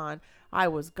Pentagon. I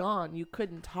was gone. You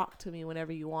couldn't talk to me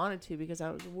whenever you wanted to because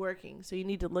I was working. So you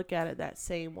need to look at it that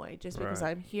same way, just because Right.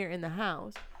 I'm here in the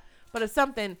house. But if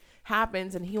something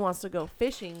happens and he wants to go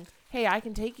fishing, hey, I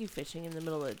can take you fishing in the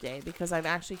middle of the day because I'm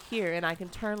actually here, and I can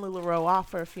turn Lularoe off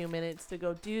for a few minutes to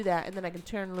go do that, and then I can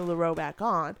turn Lularoe back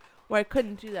on, where I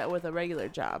couldn't do that with a regular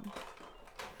job.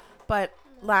 But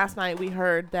last night we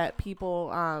heard that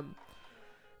people's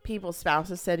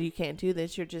spouses said, you can't do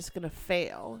this, you're just going to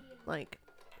fail. Like,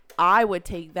 I would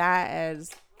take that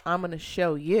as, I'm going to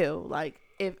show you. Like,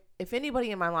 if anybody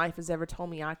in my life has ever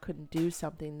told me I couldn't do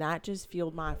something, that just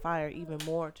fueled my fire even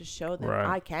more to show them Right.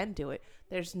 I can do it.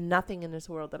 There's nothing in this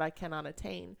world that I cannot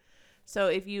attain. So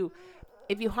if you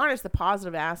harness the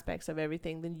positive aspects of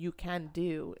everything, then you can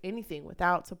do anything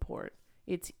without support.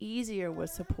 It's easier with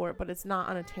support, but it's not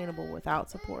unattainable without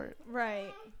support.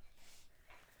 Right.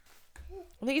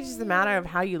 I think it's just a matter of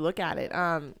how you look at it.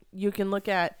 You can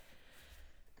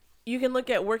look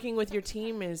at working with your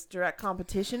team as direct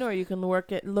competition, or you can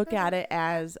look at it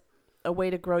as a way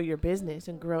to grow your business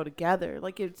and grow together.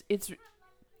 Like, it's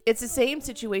the same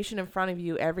situation in front of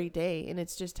you every day, and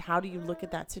it's just, how do you look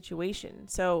at that situation?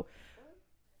 So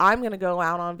I'm going to go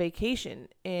out on vacation,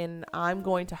 and I'm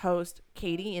going to host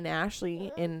Caity and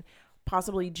Ashley and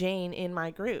possibly Jane in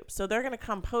my group. So they're going to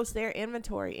come post their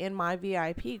inventory in my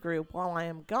VIP group while I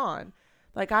am gone.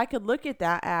 Like, I could look at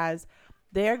that as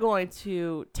they're going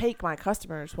to take my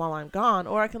customers while I'm gone,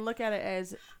 or I can look at it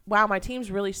as, wow, my team's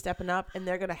really stepping up and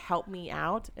they're going to help me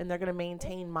out and they're going to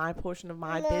maintain my portion of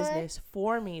my business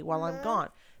for me while I'm gone.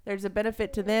 There's a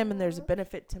benefit to them and there's a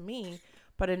benefit to me,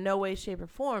 but in no way, shape, or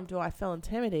form do I feel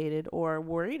intimidated or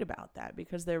worried about that,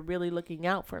 because they're really looking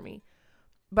out for me.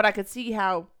 But I could see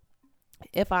how,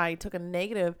 if I took a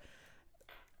negative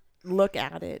look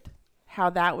at it, how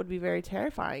that would be very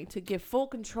terrifying, to give full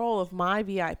control of my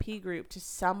VIP group to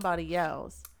somebody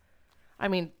else. I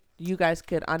mean, you guys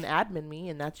could unadmin me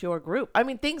and that's your group. I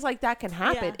mean, things like that can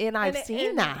happen, Yeah. and I've And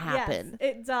seen that happen. Yes,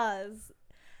 it does.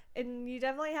 And you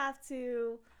definitely have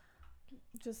to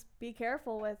just be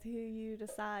careful with who you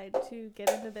decide to get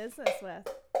into business with.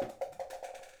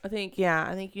 I think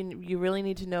you really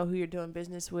need to know who you're doing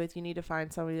business with. You need to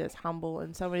find somebody that's humble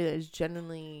and somebody that is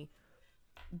genuinely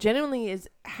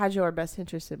has your best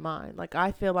interest in mind. Like,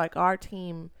 I feel like our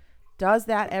team does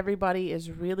that. Everybody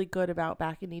is really good about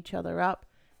backing each other up,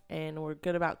 and we're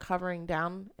good about covering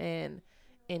down and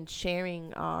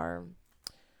sharing our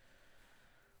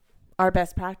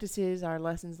best practices, our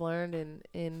lessons learned,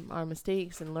 and our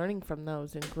mistakes, and learning from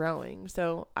those and growing.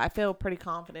 So I feel pretty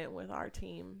confident with our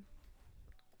team.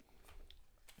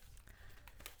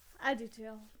 I do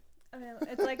too. I mean,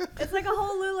 it's like a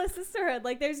whole Lula sisterhood.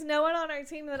 Like, there's no one on our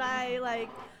team that I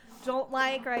don't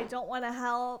like or I don't want to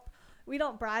help. We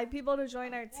don't bribe people to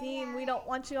join our team. We don't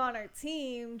want you on our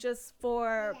team just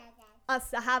for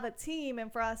us to have a team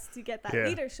and for us to get that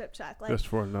leadership check. Like, just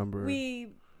for a number.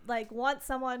 We want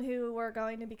someone who we're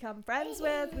going to become friends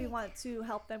with. We want to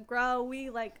help them grow.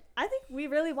 I think we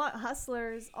really want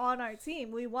hustlers on our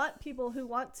team. We want people who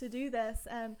want to do this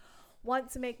and want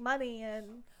to make money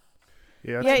and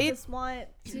just want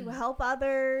to help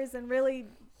others and really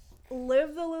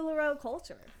live the Lularoe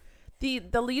culture.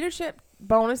 The leadership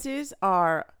bonuses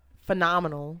are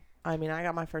phenomenal. I mean, I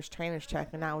got my first trainer's check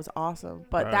and that was awesome.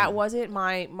 But that wasn't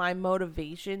my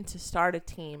motivation to start a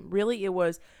team. Really, it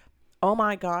was, oh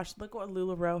my gosh, look what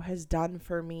Lularoe has done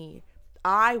for me.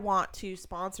 I want to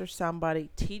sponsor somebody,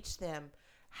 teach them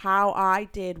how I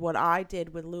did what I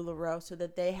did with Lularoe so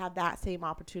that they have that same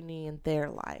opportunity in their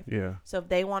life. Yeah. So if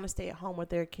they want to stay at home with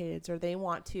their kids, or they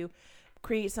want to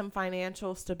create some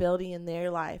financial stability in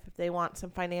their life, if they want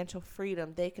some financial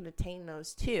freedom, they can attain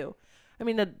those too. I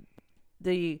mean,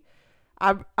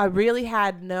 I really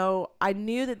had I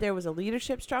knew that there was a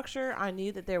leadership structure. I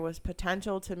knew that there was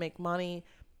potential to make money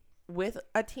with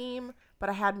a team, but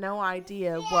I had no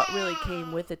idea what really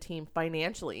came with a team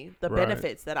financially, the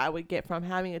benefits that I would get from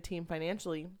having a team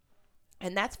financially.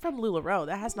 And that's from Lularoe.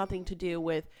 That has nothing to do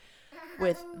with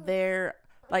their,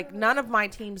 like, none of my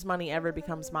team's money ever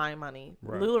becomes my money.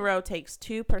 Right. Lularoe takes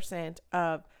 2%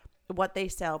 of what they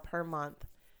sell per month.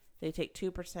 They take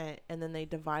 2% and then they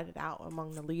divide it out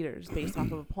among the leaders based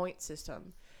off of a point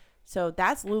system. So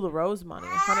that's Lularoe's money.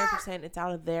 100%. It's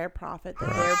out of their profit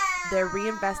that they're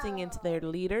reinvesting into their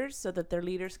leaders so that their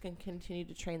leaders can continue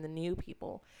to train the new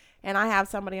people. And I have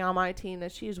somebody on my team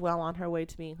that she's well on her way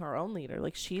to being her own leader.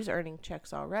 Like, she's earning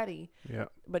checks already. Yeah.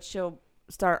 But she'll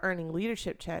start earning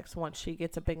leadership checks once she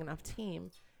gets a big enough team,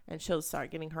 and she'll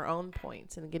start getting her own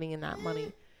points and getting in that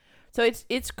money. So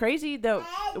it's crazy though.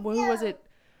 Who was it?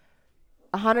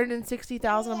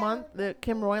 $160,000 a month that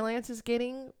Kim Roylance is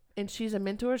getting. And she's a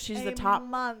mentor. She's the top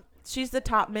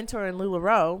mentor in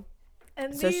Lularoe.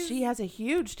 And so she has a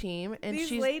huge team. And these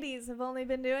ladies have only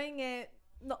been doing it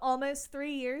almost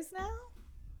 3 years now.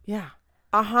 Yeah.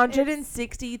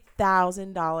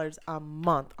 $160,000 a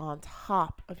month on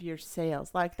top of your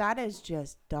sales. Like, that is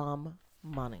just dumb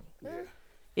money. Yeah.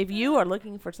 If you are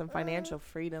looking for some financial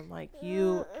freedom,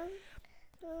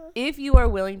 if you are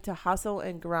willing to hustle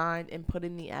and grind and put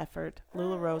in the effort,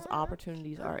 Lularoe's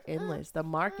opportunities are endless. The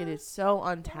market is so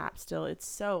untapped still. It's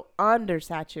so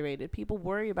undersaturated. People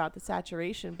worry about the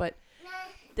saturation, but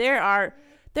there are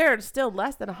still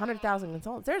less than 100,000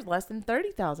 consultants. There's less than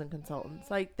 30,000 consultants.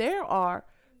 Like, there are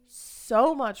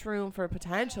so much room for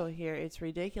potential here. It's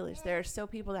ridiculous. There are still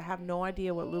people that have no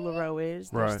idea what Lularoe is.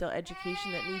 There's still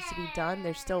education that needs to be done.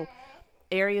 There's still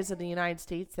areas of the United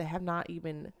States that have not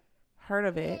even heard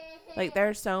of it. Like, there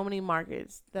are so many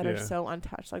markets that are so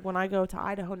untouched. Like, when I go to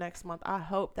Idaho next month, I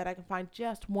hope that I can find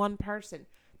just one person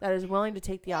that is willing to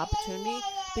take the opportunity,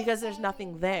 because there's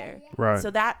nothing there. Right. So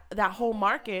that whole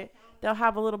market, they'll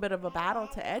have a little bit of a battle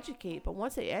to educate, but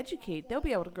once they educate, they'll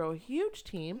be able to grow a huge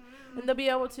team, and they'll be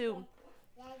able to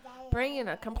bring in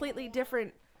a completely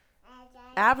different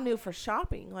avenue for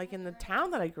shopping. Like, in the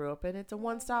town that I grew up in, it's a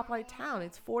one-stoplight town.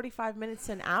 It's 45 minutes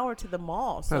to an hour to the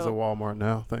mall. So that's a Walmart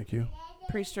now. Thank you.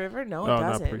 Priest River? No, it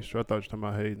doesn't. Not Priest River. I thought you were talking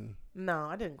about Hayden. No,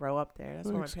 I didn't grow up there. That's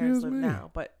where my parents live now.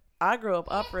 But I grew up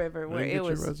upriver, where it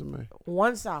was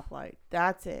one stoplight.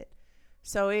 That's it.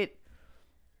 So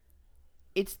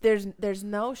there's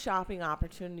no shopping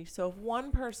opportunity. So if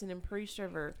one person in Priest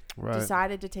River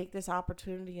decided to take this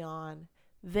opportunity on,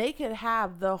 they could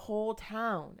have the whole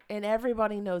town, and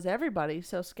everybody knows everybody.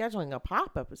 So scheduling a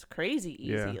pop-up is crazy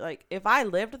easy. Yeah. Like, if I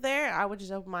lived there, I would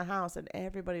just open my house and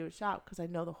everybody would shop because I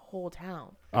know the whole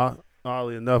town.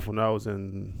 Oddly enough, when I was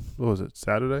in, what was it,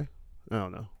 Saturday? I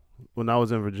don't know. When I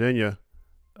was in Virginia,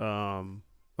 I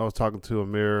was talking to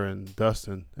Amir and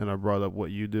Dustin, and I brought up what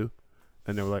you do.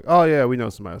 And they were like, oh, yeah, we know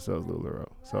somebody that sells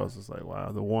Lularoe. So I was just like,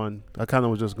 wow, the one. I kind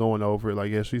of was just going over it.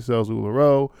 Like, yeah, she sells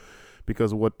Lularoe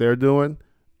because of what they're doing.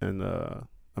 And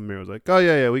Amir was like, "Oh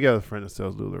yeah, we got a friend that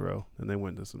sells Lularoe," and they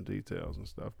went into some details and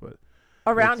stuff. But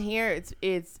around here,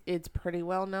 it's pretty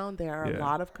well known. There are Yeah. a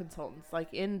lot of consultants.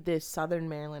 Like in this Southern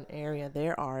Maryland area,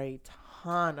 there are a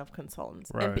ton of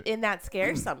consultants, Right. and that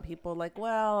scares some people. Like,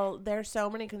 well, there's so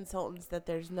many consultants that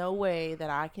there's no way that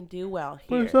I can do well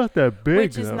but here. it's not that big,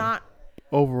 Which is though, not.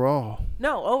 overall.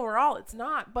 No, overall it's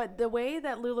not. But the way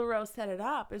that Lularoe set it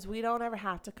up is we don't ever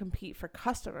have to compete for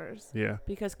customers. Yeah.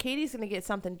 Because Katie's going to get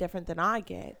something different than I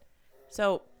get.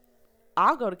 So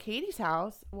I'll go to Katie's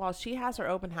house while she has her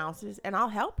open houses and I'll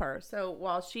help her. So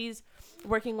while she's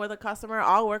working with a customer,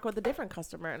 I'll work with a different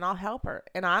customer and I'll help her.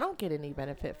 And I don't get any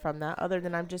benefit from that other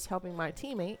than I'm just helping my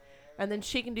teammate. And then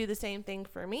she can do the same thing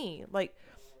for me. Like,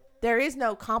 there is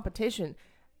no competition.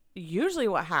 Usually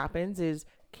what happens is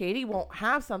Katie won't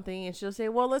have something and she'll say,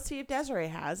 well, let's see if Desiree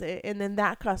has it. And then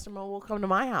that customer will come to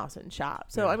my house and shop.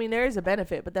 So, Yeah. I mean, there is a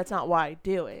benefit, but that's not why I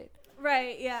do it.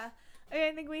 Right, yeah.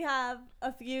 I think we have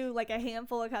a few, like a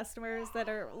handful of customers that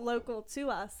are local to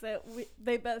us that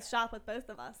they both shop with both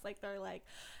of us. Like, they're like,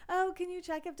 oh, can you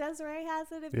check if Desiree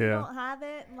has it if you don't have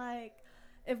it? And, like,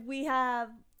 if we have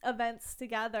events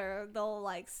together, they'll,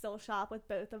 like, still shop with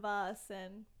both of us.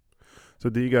 And So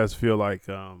do you guys feel like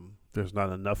there's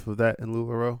not enough of that in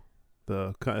Lularoe?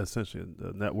 Essentially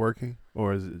the networking,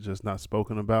 or is it just not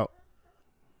spoken about?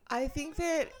 I think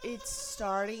that it's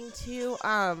starting to. What's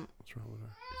wrong with her?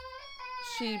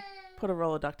 She put a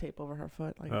roll of duct tape over her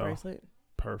foot, like a bracelet.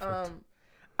 Perfect.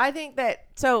 I think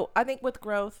with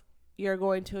growth, you're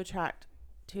going to attract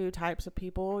two types of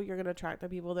people. You're going to attract the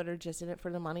people that are just in it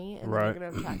for the money, and then you're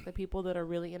going to attract the people that are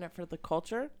really in it for the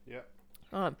culture.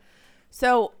 Yeah.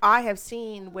 So I have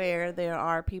seen where there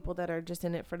are people that are just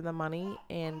in it for the money,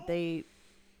 and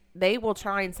they will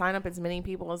try and sign up as many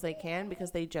people as they can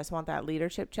because they just want that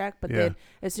leadership check. But then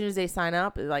as soon as they sign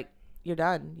up, like, you're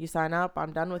done. You sign up.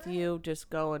 I'm done with you.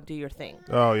 Just go and do your thing.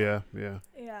 Oh yeah.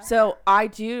 So I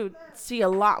do see a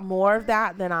lot more of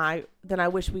that than I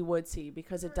wish we would see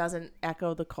because it doesn't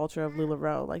echo the culture of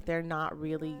Lularoe. Like, they're not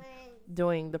really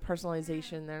doing the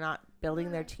personalization. They're not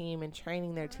building their team and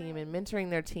training their team and mentoring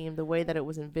their team the way that it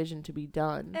was envisioned to be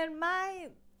done. And my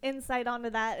insight onto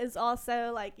that is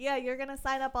also like, yeah, you're going to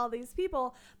sign up all these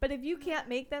people, but if you can't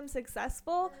make them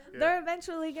successful, they're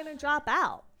eventually going to drop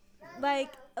out.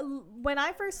 Like, when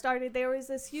I first started, there was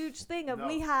this huge thing of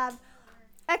we have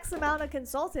X amount of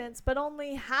consultants, but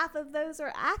only half of those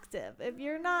are active. If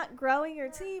you're not growing your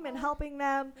team and helping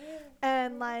them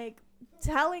and, like,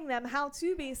 telling them how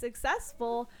to be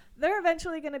successful, they're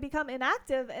eventually going to become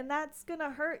inactive, and that's going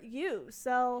to hurt you.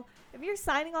 So if you're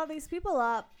signing all these people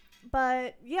up,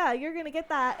 but yeah, you're going to get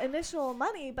that initial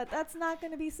money, but that's not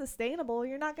going to be sustainable.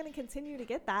 You're not going to continue to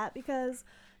get that because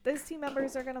those team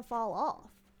members are going to fall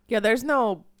off. Yeah, there's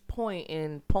no point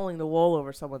in pulling the wool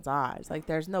over someone's eyes. Like,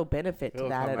 there's no benefit to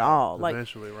that at all. Like,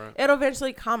 Eventually, right? it'll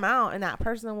eventually come out, and that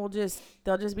person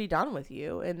they'll just be done with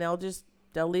you, and they'll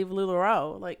leave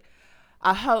Lularoe. Like,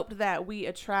 I hope that we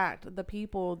attract the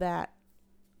people that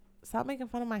stop making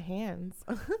fun of my hands.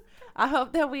 I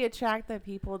hope that we attract the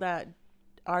people that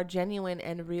are genuine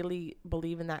and really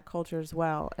believe in that culture as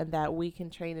well, and that we can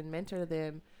train and mentor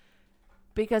them.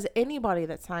 Because anybody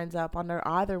that signs up under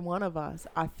either one of us,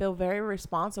 I feel very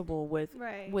responsible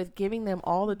with giving them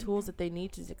all the tools that they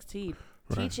need to succeed,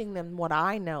 teaching them what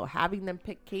I know, having them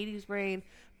pick Katie's brain,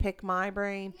 pick my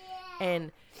brain,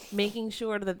 and making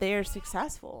sure that they are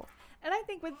successful. And I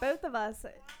think with both of us,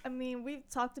 I mean, we've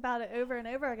talked about it over and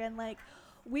over again, like,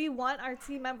 we want our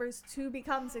team members to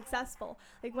become successful.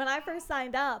 Like, when I first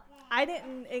signed up, I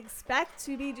didn't expect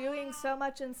to be doing so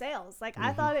much in sales. Like,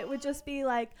 I thought it would just be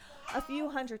like a few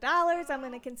 $100s. I'm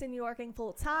going to continue working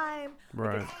full time.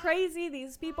 Right. Like, it's crazy.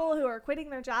 These people who are quitting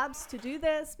their jobs to do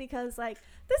this because, like,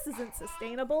 this isn't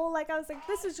sustainable. Like, I was like,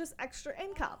 this is just extra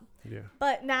income. Yeah.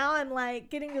 But now I'm,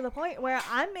 like, getting to the point where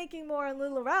I'm making more in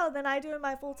Lularoe than I do in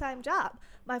my full-time job.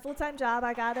 My full-time job,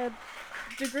 I got a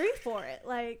degree for it.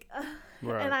 Like,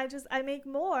 and I make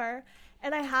more,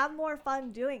 and I have more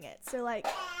fun doing it. So, like,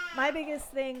 my biggest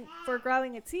thing for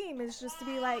growing a team is just to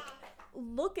be like,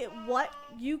 look at what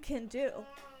you can do.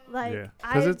 Like,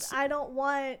 I don't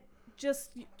want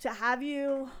just to have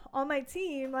you on my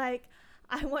team. Like,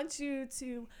 I want you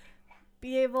to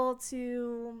be able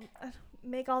to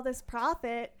make all this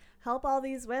profit, help all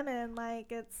these women.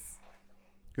 Like,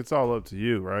 it's all up to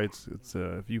you, right? It's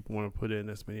if you want to put in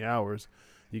this many hours,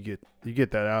 you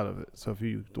get that out of it. So if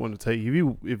you want to take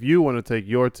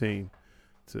your team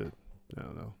to, I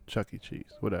don't know, Chuck E.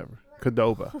 Cheese, whatever,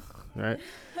 Qdoba, right?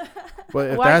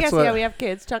 But if I guess we have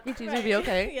kids. Chuck E. Cheese would be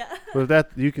okay. Yeah. But if that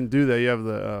you can do that, you have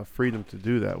the freedom to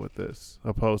do that with this,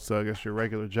 opposed to, I guess, your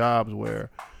regular jobs where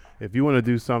if you want to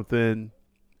do something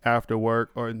after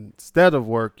work or instead of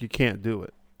work, you can't do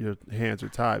it. Your hands are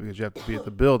tied because you have to be at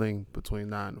the building between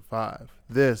 9 and 5.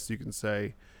 This, you can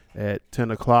say, at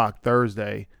 10 o'clock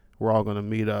Thursday, we're all going to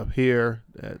meet up here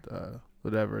at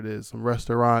whatever it is, some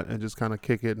restaurant, and just kind of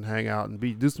kick it and hang out and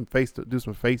do some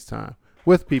FaceTime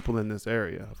with people in this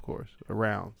area, of course,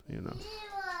 around, you know.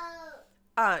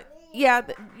 Yeah,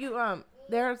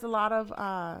 there's a lot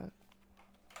of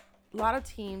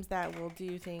teams that will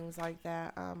do things like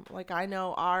that. Like I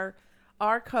know our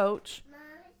coach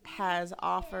has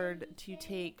offered to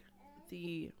take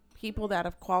the people that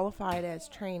have qualified as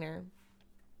trainer,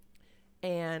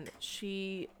 and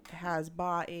she has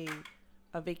bought a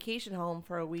vacation home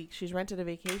for a week. She's rented a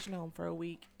vacation home for a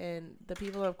week, and the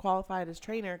people who have qualified as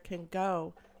trainer can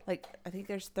go. Like, I think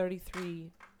there's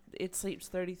 33. It sleeps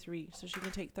 33, so she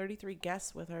can take 33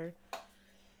 guests with her.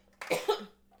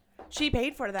 She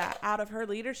paid for that out of her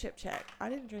leadership check. I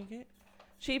didn't drink it.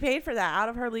 She paid for that out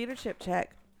of her leadership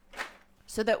check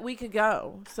so that we could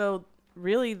go. So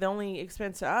really the only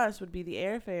expense to us would be the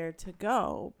airfare to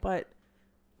go. But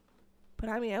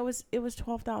I mean, it was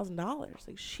 $12,000.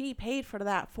 Like, she paid for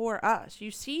that for us. You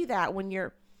see that when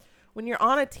you're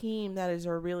on a team that is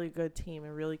a really good team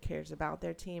and really cares about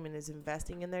their team and is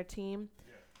investing in their team,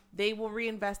 they will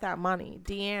reinvest that money.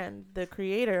 Deanne, the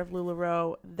creator of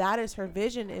Lularoe, that is her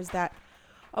vision, is that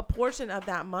a portion of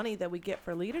that money that we get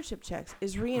for leadership checks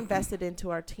is reinvested into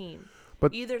our team.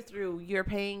 But either through you're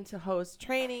paying to host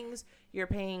trainings, you're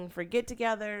paying for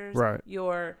get-togethers, right.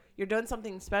 You're doing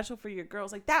something special for your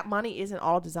girls. Like, that money isn't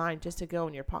all designed just to go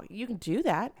in your pocket. You can do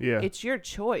that. Yeah. It's your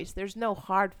choice. There's no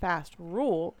hard, fast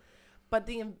rule. But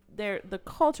the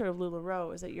culture of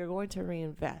Lularoe is that you're going to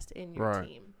reinvest in your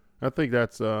team. I think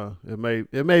that's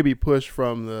it may be pushed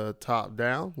from the top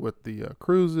down with the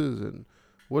cruises and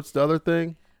what's the other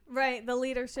thing? Right, the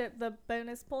leadership, the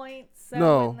bonus points. So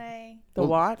no, when they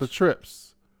watch, the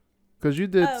trips, because you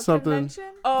did something.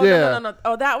 Convention? Oh yeah. No.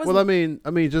 Oh, that was. Well, I mean,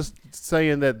 just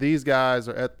saying that these guys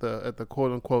are at the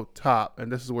quote unquote top,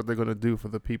 and this is what they're going to do for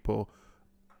the people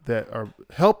that are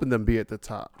helping them be at the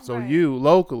top. So right. You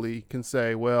locally can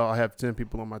say, well, I have 10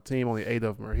 people on my team. Only 8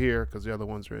 of them are here because the other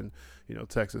ones are in,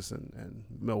 Texas and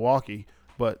Milwaukee.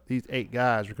 But these 8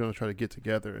 guys are going to try to get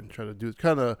together and try to do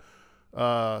kind of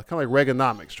like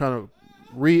Reaganomics, trying to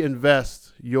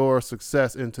reinvest your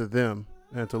success into them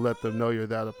and to let them know you're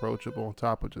that approachable on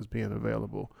top of just being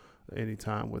available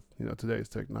anytime with, today's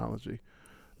technology.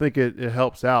 I think it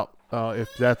helps out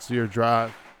if that's your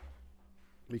drive.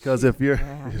 Because if you're,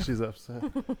 she's upset.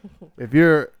 If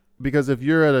you're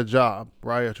at a job,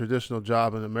 right, a traditional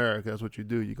job in America, that's what you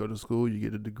do. You go to school, you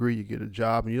get a degree, you get a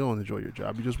job, and you don't enjoy your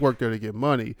job. You just work there to get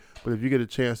money. But if you get a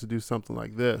chance to do something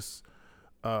like this,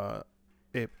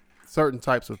 certain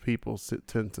types of people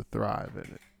tend to thrive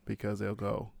in it because they'll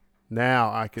go,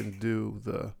 now I can do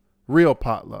the real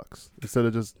potlucks instead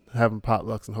of just having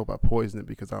potlucks and hope I poison it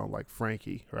because I don't like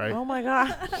Frankie, right? Oh my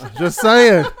God. Just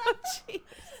saying.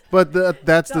 But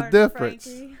that's the Darn difference.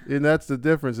 Frankie. And that's the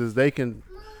difference is a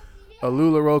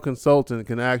Lularoe consultant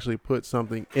can actually put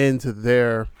something into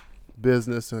their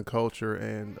business and culture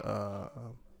and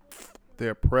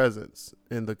their presence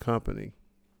in the company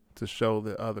to show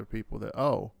the other people that,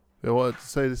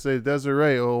 say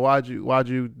Desiree, why'd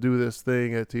you do this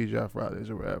thing at TGI Fridays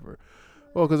or whatever?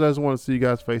 Well, because I just want to see you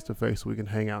guys face to face so we can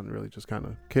hang out and really just kind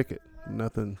of kick it. I'm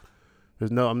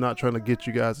not trying to get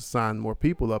you guys to sign more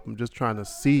people up. I'm just trying to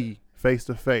see face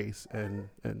to face and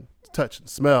touch and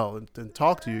smell and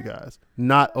talk to you guys,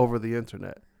 not over the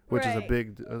internet, which is I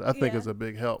think is a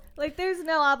big help. Like, there's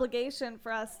no obligation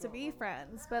for us to be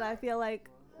friends, but I feel like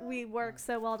we work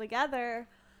so well together.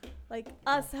 Like,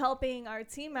 us helping our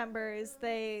team members,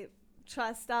 they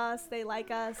trust us, they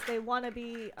like us, they want to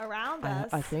be around us.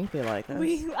 I think they like us.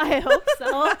 I hope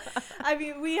so. I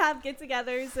mean, we have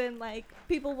get-togethers and like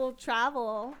people will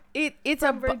travel. It's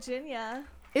from Virginia.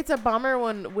 It's a bummer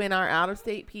when our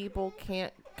out-of-state people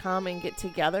can't come and get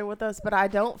together with us, but I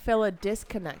don't feel a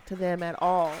disconnect to them at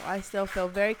all. I still feel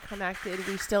very connected.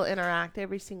 We still interact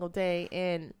every single day,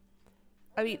 and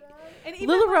I mean, and even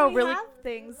Lularoe when we really have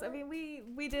things. I mean,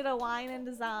 we did a wine and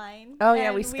design. Oh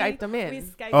yeah, we Skyped them in. We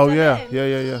Skyped oh them yeah,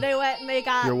 in. yeah. They went and they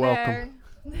got You're their. welcome.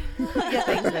 Yeah,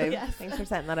 thanks, babe. Yes. Thanks for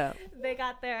setting that up. They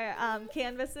got their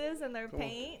canvases and their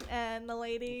paint, and the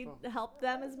lady helped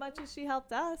them as much as she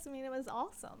helped us. I mean, it was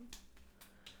awesome.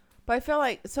 But I feel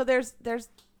like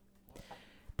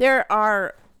there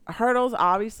are hurdles,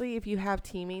 obviously, if you have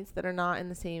teammates that are not in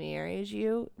the same area as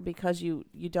you, because you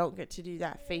don't get to do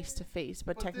that face to face.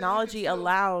 But technology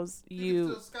allows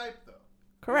you. can still Skype though.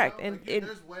 Correct, You know? and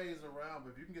there's ways around,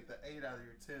 but if you can get the 8 out of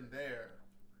your 10 there.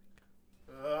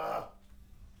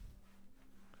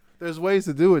 There's ways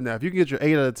to do it now. If you can get your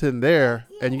 8 out of 10 there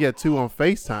and you get 2 on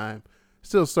FaceTime,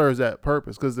 still serves that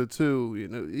purpose because the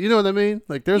 2, you know what I mean?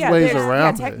 Like there's ways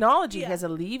around it. Technology has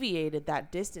alleviated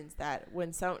that distance. That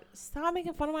when stop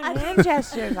making fun of my hand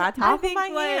gestures. I talk with my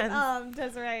hands.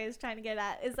 Desiree is trying to get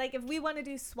at is like if we want to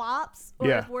do swaps or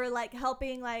if we're like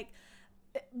helping like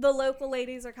the local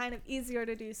ladies are kind of easier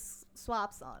to do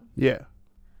swaps on. Yeah.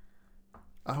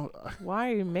 Why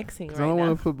are you mixing right now? I don't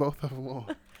want to put both of them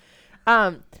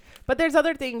on. But there's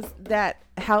other things that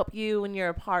help you when you're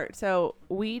apart. So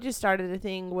we just started a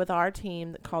thing with our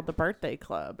team called the Birthday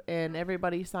Club, and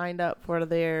everybody signed up for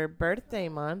their birthday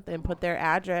month and put their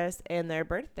address and their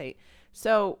birth date.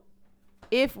 So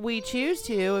if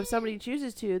somebody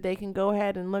chooses to, they can go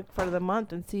ahead and look for the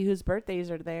month and see whose birthdays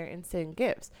are there and send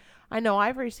gifts. I know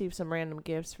I've received some random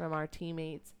gifts from our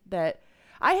teammates that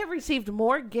I have received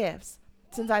more gifts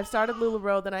since I've started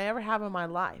Lularoe than I ever have in my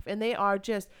life. And they are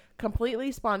just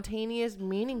completely spontaneous,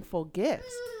 meaningful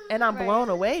gifts. And I'm blown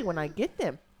away when I get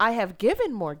them. I have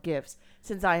given more gifts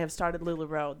since I have started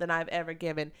Lularoe than I've ever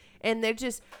given. And they're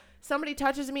just, somebody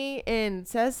touches me and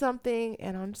says something,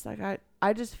 and I'm just like,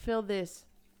 I just feel this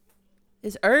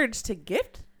urge to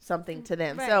gift something to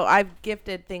them. Right. So I've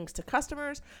gifted things to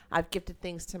customers. I've gifted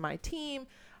things to my team.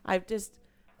 I've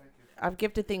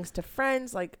gifted things to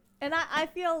friends. And I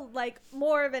feel like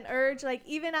more of an urge, like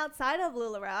even outside of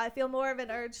Lularoe, I feel more of an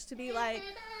urge to be like,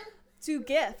 to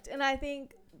gift. And I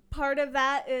think part of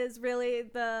that is really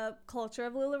the culture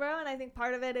of Lularoe. And I think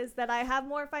part of it is that I have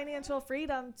more financial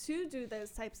freedom to do those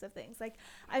types of things. Like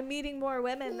I'm meeting more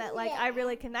women that like I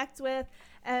really connect with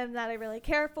and that I really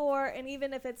care for. And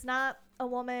even if it's not a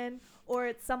woman or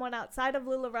it's someone outside of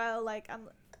Lularoe, like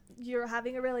you're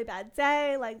having a really bad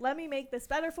day. Like, let me make this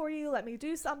better for you. Let me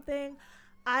do something.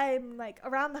 I'm like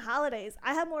around the holidays,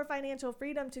 I have more financial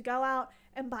freedom to go out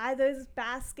and buy those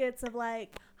baskets of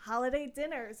like holiday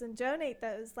dinners and donate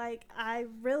those. Like I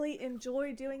really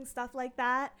enjoy doing stuff like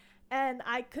that. And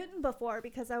I couldn't before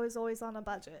because I was always on a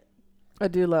budget. I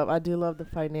do love the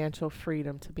financial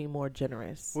freedom to be more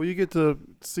generous. Well, you get to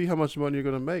see how much money you're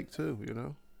going to make too,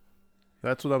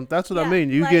 That's what I mean.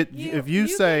 You like if you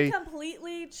say can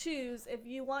completely choose if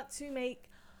you want to make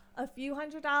a few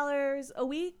 $100s a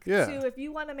week to if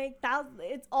you want to make thousands.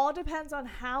 It all depends on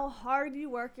how hard you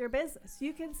work your business.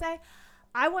 You can say,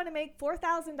 I want to make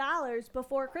 $4,000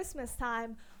 before Christmas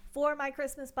time for my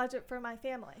Christmas budget for my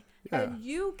family. Yeah. And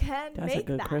you can That's make a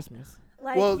good that. Christmas.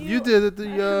 Like you did it.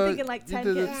 I'm thinking like 10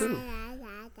 you did kids. it too.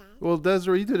 Well,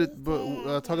 Desiree, you did it,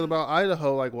 but talking about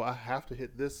Idaho, like, well, I have to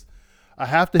hit this. I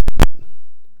have to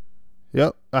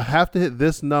hit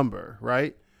this number,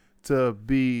 right, to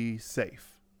be safe.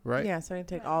 Right. Yeah, so I can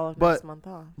take all of next month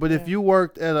off. But if you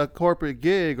worked at a corporate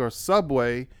gig or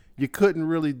Subway, you couldn't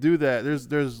really do that.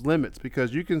 There's limits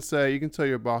because you can tell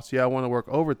your boss, I want to work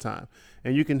overtime,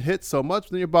 and you can hit so much,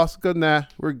 then your boss will go, nah,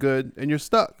 we're good, and you're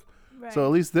stuck. Right. So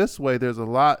at least this way, there's a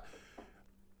lot.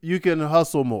 You can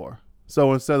hustle more.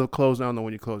 So instead of closing, I don't know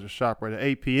when you close your shop, right, at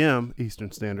 8 p.m.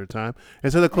 Eastern Standard Time,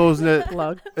 instead of closing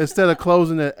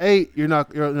at 8, you're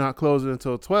not closing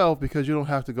until 12 because you don't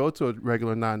have to go to a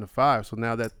regular 9 to 5. So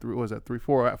now that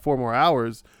four more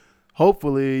hours,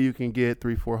 hopefully you can get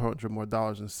 $400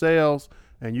 more in sales,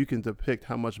 and you can depict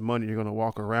how much money you're going to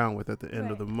walk around with at the end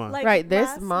of the month. Like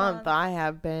this month, I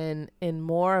have been in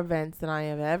more events than I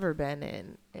have ever been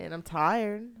in, and I'm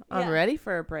tired. I'm ready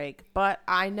for a break, but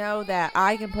I know that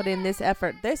I can put in this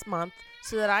effort this month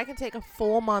so that I can take a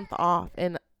full month off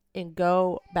and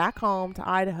go back home to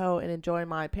Idaho and enjoy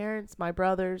my parents, my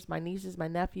brothers, my nieces, my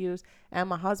nephews, and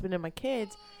my husband and my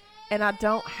kids, and I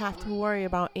don't have to worry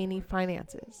about any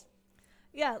finances.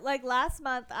 Yeah, like last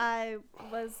month I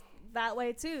was that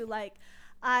way too. Like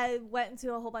I went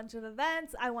into a whole bunch of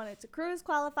events. I wanted to cruise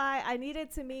qualify. I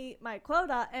needed to meet my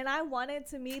quota, and I wanted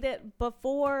to meet it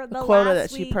before the quota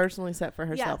last that week. She personally set for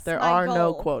herself. Yes, there are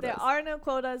no quotas. There are no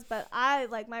quotas, but I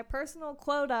like my personal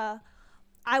quota.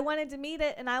 I wanted to meet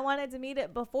it, and I wanted to meet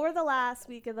it before the last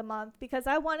week of the month because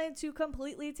I wanted to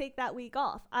completely take that week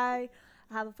off. I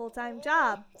have a full-time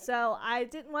job, so I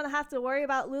didn't want to have to worry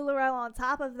about Lularoe on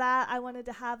top of that. I wanted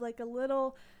to have like a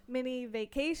little mini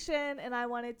vacation, and I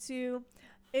wanted to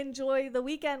enjoy the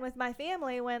weekend with my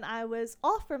family when I was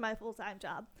off for my full-time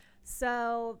job.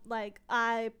 So like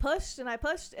I pushed and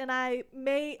I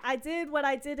did what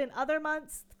I did in other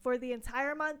months for the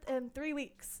entire month in 3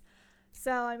 weeks.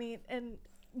 So I mean, and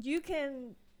you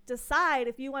can decide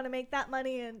if you want to make that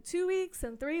money in 2 weeks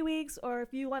and 3 weeks, or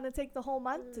if you want to take the whole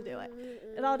month to do it.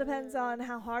 It all depends on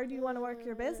how hard you want to work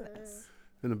your business.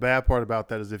 And the bad part about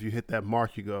that is if you hit that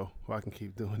mark, you go, well, I can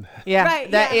keep doing that. Yeah,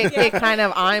 Right, that yeah, it kind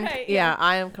of I Right,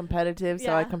 am competitive,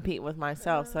 so I Yeah. compete with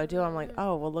myself. So I'm like,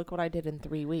 oh well, look what I did in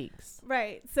 3 weeks,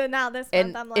 Right. So now this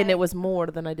and month I'm like, and it was more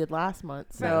than I did last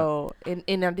month. So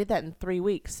and I did that in 3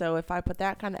 weeks. So if I put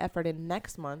that kind of effort in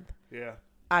next month, Yeah.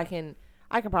 I can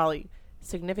probably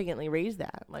significantly raise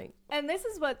that. Like, and this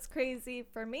is what's crazy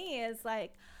for me is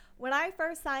like when I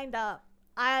first signed up,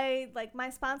 I like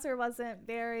my sponsor wasn't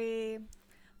very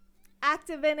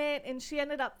active in it, and she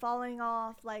ended up falling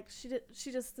off. Like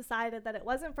she just decided that it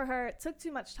wasn't for her. It took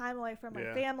too much time away from my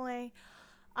family.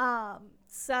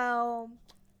 So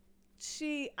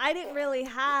I didn't really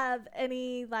have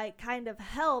any like kind of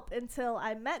help until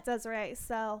I met Desiree.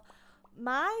 So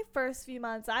my first few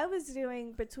months I was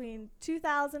doing between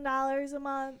 $2,000 a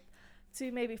month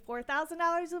to maybe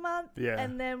 $4,000 a month. Yeah.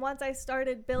 And then once I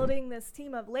started building this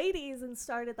team of ladies and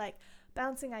started like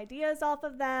bouncing ideas off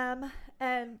of them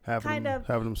and having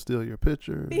them steal your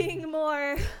picture, being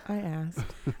more I asked.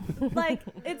 like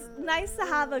it's nice to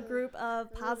have a group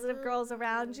of positive girls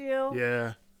around you.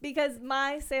 Yeah. Because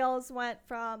my sales went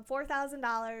from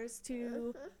 $4,000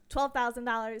 to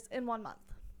 $12,000 in 1 month.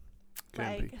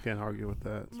 Can't argue with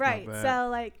that. It's right. So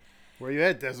like, where you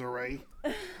at, Desiree?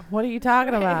 What are you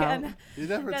talking about? and, You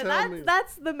never tell me.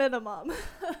 That's the minimum.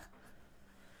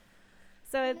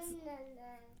 So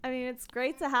it's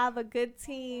great to have a good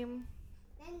team.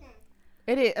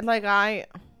 It is like I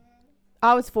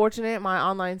was fortunate. My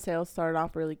online sales started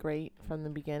off really great from the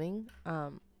beginning,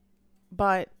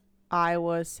 but I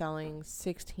was selling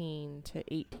 $16,000 to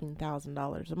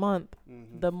 $18,000 a month.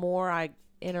 Mm-hmm. The more I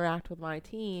interact with my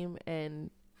team, and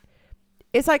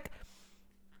it's like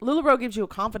Lularoe gives you a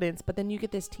confidence, but then you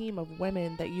get this team of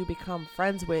women that you become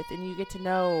friends with, and you get to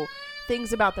know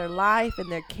things about their life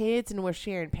and their kids, and we're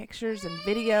sharing pictures and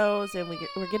videos, and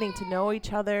we're getting to know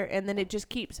each other, and then it just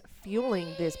keeps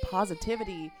fueling this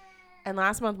positivity. And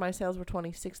last month my sales were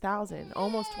 $26,000,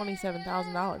 almost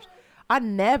 $27,000. I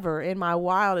never in my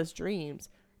wildest dreams,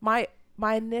 my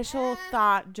initial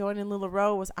thought joining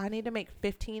Lularoe was I need to make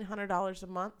 $1,500 a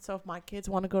month. So if my kids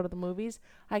want to go to the movies,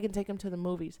 I can take them to the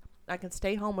movies. I can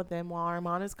stay home with them while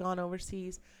Armand is gone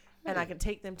overseas, and I can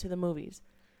take them to the movies.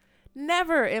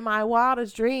 Never in my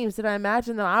wildest dreams did I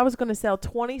imagine that I was going to sell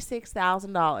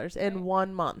 $26,000 in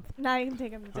 1 month. Now you can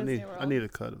take them to Disney World. I need a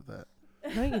cut of that.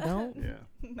 No, you don't. Yeah.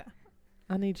 No.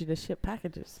 I need you to ship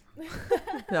packages.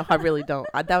 No, I really don't.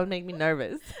 That would make me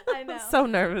nervous. I know. So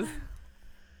nervous.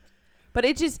 But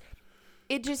it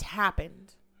just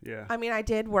happened. Yeah. I mean, I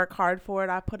did work hard for it.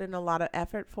 I put in a lot of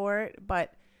effort for it,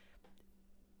 but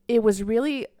it was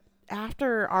really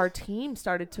after our team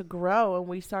started to grow and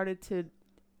we started to,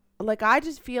 like, I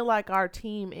just feel like our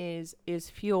team is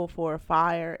fuel for a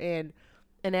fire, and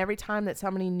every time that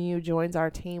somebody new joins our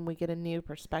team, we get a new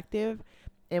perspective,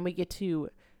 and we get to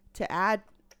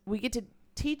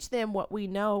teach them what we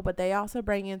know, but they also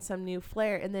bring in some new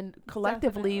flair, and then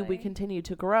collectively Definitely. we continue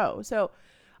to grow. So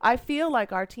I feel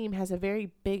like our team has a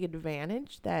very big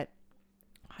advantage that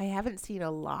I haven't seen a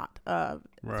lot of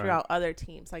throughout other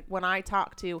teams. Like when I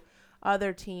talk to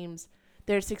other teams,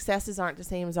 their successes aren't the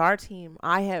same as our team.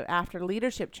 After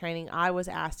leadership training, I was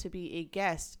asked to be a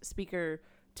guest speaker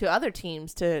to other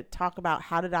teams to talk about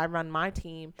how did I run my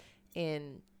team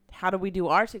and how do we do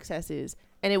our successes.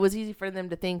 And it was easy for them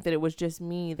to think that it was just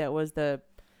me that was the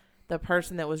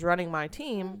person that was running my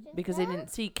team because they didn't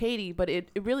see Caity, but it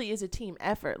really is a team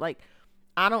effort. Like,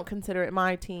 I don't consider it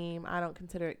my team. I don't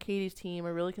consider it Caity's team. I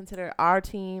really consider it our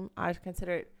team. I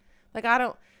consider it, like,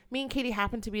 me and Caity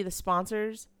happen to be the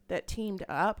sponsors that teamed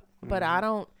up, but I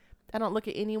don't look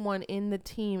at anyone in the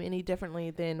team any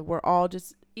differently than we're all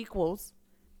just equals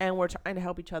and we're trying to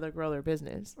help each other grow their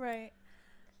business. Right.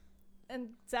 And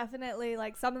definitely,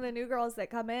 like, some of the new girls that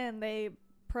come in, they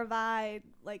provide,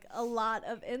 like, a lot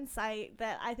of insight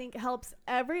that I think helps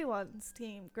everyone's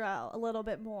team grow a little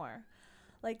bit more.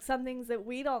 Like, some things that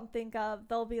we don't think of,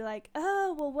 they'll be like,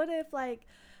 oh, well, what if, like,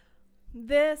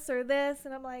 this or this?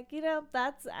 And I'm like,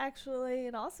 that's actually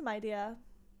an awesome idea.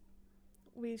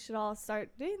 We should all start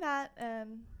doing that.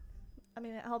 And, I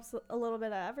mean, it helps a little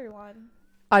bit of everyone.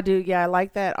 I do, yeah. I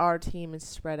like that our team is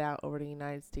spread out over the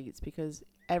United States because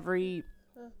every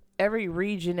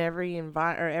region,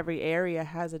 every area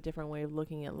has a different way of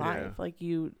looking at life. Yeah. Like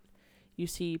you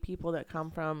see people that come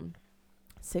from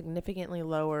significantly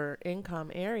lower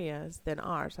income areas than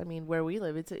ours. I mean, where we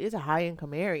live, it's a high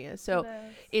income area, so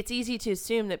it's easy to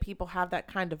assume that people have that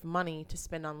kind of money to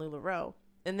spend on Lularoe.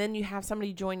 And then you have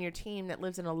somebody join your team that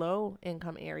lives in a low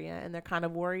income area, and they're kind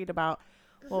of worried about,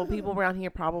 Well, people around here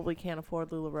probably can't afford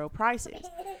Lularoe prices.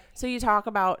 So you talk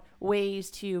about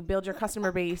ways to build your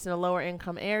customer base in a lower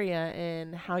income area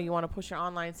and how you want to push your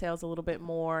online sales a little bit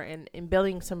more and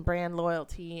building some brand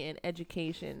loyalty and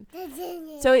education.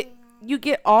 So you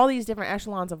get all these different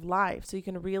echelons of life. So you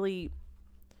can really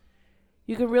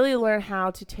learn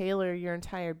how to tailor your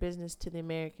entire business to the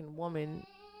American woman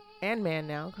and man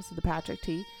now because of the Patrick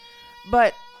T.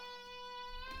 But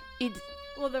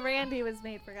well, the Randy was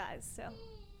made for guys, so.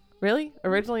 Really?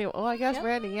 Originally, well, I guess Yep.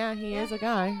 Randy, he is a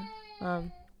guy.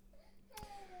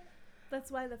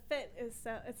 That's why the fit is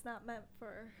so, it's not meant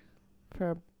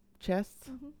For chests?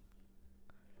 Mm-hmm.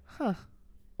 Huh.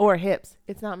 Or hips.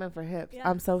 It's not meant for hips. Yeah.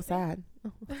 I'm so sad.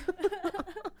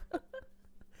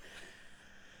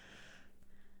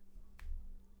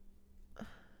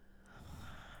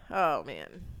 Oh,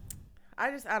 man.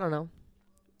 I don't know.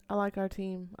 I like our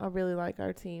team. I really like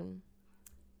our team.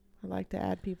 I like to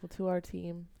add people to our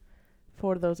team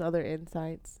for those other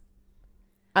insights.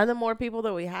 And the more people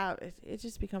that we have, it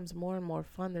just becomes more and more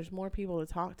fun. There's more people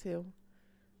to talk to.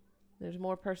 There's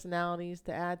more personalities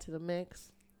to add to the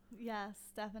mix. Yes,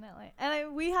 definitely.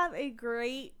 And we have a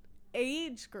great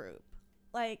age group.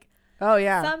 Like, oh,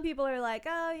 yeah. Some people are like,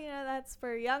 oh, that's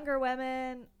for younger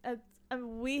women.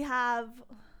 And we have,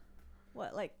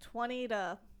 20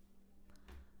 to,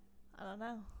 I don't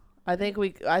know. I think we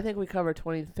cover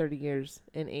 20 to 30 years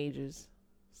in ages.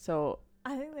 So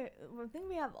I think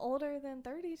we have older than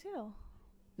 30 too.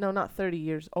 no, not 30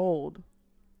 years old.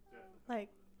 Like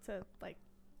to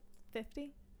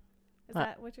 50? Is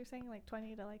that what you're saying?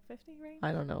 20 to 50 range?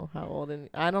 I don't know how old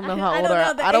I don't know how I old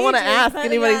don't know I don't want to ages, ask but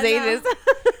anybody's yeah, ages.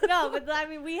 No, but I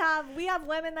mean we have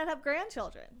women that have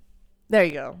grandchildren. There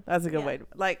you go. That's a good Yeah. way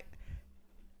to,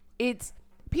 it's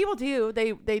people do.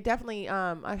 They definitely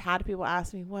I've had people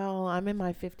ask me, "Well, I'm in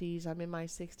my 50s, I'm in my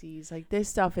 60s. Like this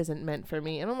stuff isn't meant for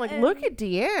me." And I'm like, And "Look at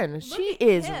Deanne. look She at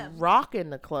is Kim. rocking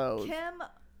the clothes." Kim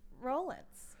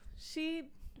Rowlands. She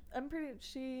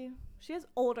has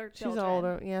older children. She's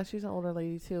older. Yeah, she's an older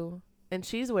lady too. And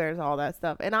she wears all that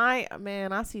stuff. And I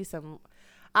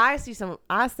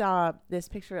saw this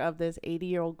picture of this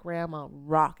 80-year-old grandma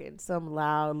rocking some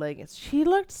loud leggings. She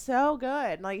looked so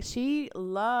good. Like she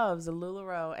loves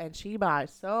Lularoe and she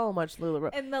buys so much Lularoe.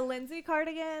 And the Lindsay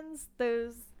cardigans,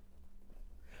 those.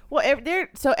 Well,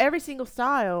 every single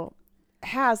style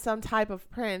has some type of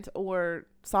print or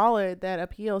solid that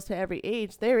appeals to every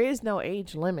age. There is no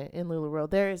age limit in Lularoe.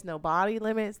 There is no body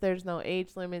limits. There's no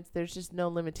age limits. There's just no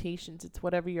limitations. It's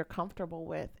whatever you're comfortable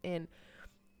with.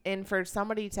 And for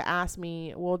somebody to ask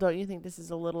me, well, don't you think this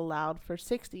is a little loud for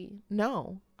 60?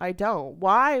 No, I don't.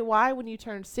 Why when you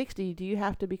turn 60, do you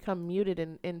have to become muted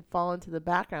and fall into the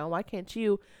background? Why can't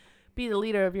you be the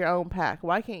leader of your own pack?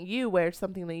 Why can't you wear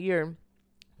something that you're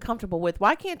comfortable with?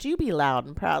 Why can't you be loud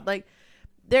and proud? Like,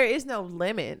 there is no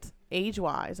limit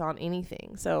age-wise on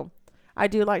anything. So I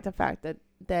do like the fact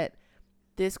that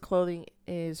this clothing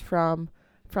is from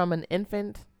an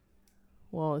infant.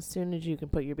 Well, as soon as you can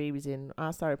put your babies in,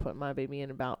 I started putting my baby in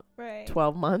about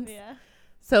 12 months. Yeah.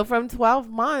 So from 12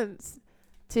 months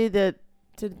to your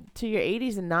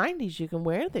 80s and 90s, you can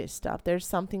wear this stuff. There's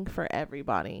something for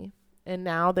everybody. And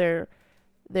now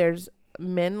there's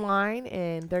men line,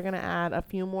 and they're going to add a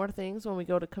few more things when we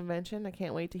go to convention. I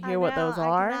can't wait to hear what those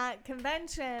are.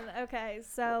 Convention. Okay,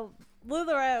 so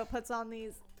Lularoe puts on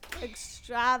these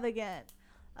extravagant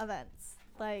events.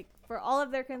 Like, for all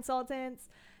of their consultants,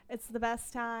 it's the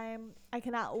best time. I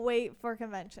cannot wait for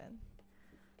convention.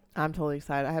 I'm totally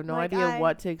excited. I have no Like, idea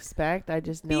what to expect. I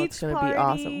just know it's beach going to be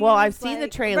awesome. Well, I've seen the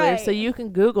parties, trailer, so right. you can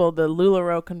Google the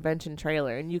Lularoe convention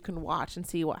trailer, and you can watch and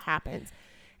see what happens.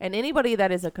 And anybody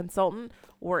that is a consultant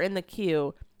or in the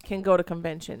queue can go to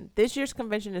convention. This year's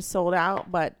convention is sold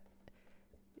out, but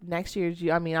next year's,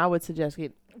 I would suggest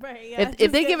Right, yeah.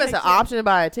 if they give us an option to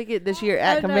buy a ticket this year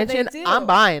at convention, they do. I'm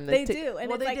buying the They ticket. do, and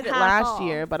well, it's they like did it half last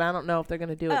year, off. but I don't know if they're going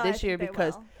to do it this year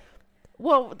because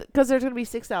will. there's going to be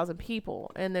 6,000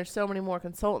 people, and there's so many more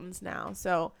consultants now.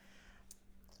 So,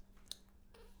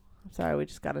 I'm sorry, we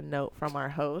just got a note from our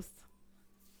host.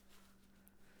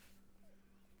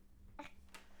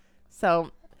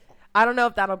 So, I don't know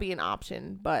if that'll be an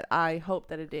option, but I hope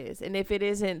that it is. And if it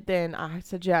isn't, then I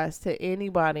suggest to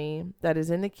anybody that is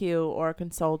in the queue or a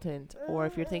consultant, or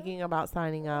if you're thinking about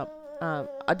signing up,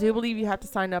 I do believe you have to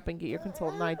sign up and get your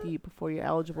consultant ID before you're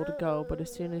eligible to go. But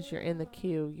as soon as you're in the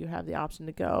queue, you have the option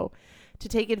to go to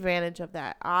take advantage of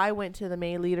that. I went to the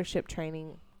May leadership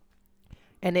training,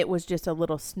 and it was just a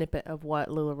little snippet of what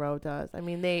Lularoe does. I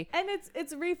mean, and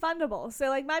it's refundable. So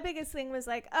like my biggest thing was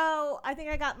like, oh, I think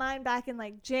I got mine back in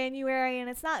like January, and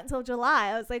it's not until July.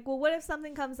 I was like, well, what if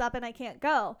something comes up and I can't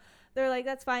go? They're like,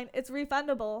 that's fine. It's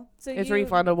refundable. So It's you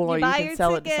refundable, or you buy can your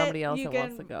sell it to ticket, somebody else you that can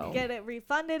wants to go. get it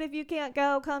refunded if you can't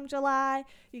go come July.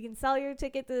 You can sell your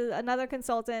ticket to another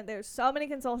consultant. There's so many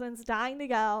consultants dying to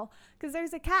go because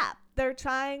there's a cap. They're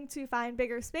trying to find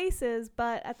bigger spaces,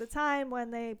 but at the time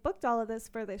when they booked all of this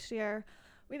for this year,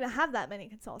 we didn't have that many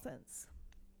consultants.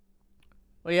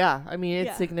 Well, yeah. I mean, it's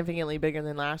Yeah. significantly bigger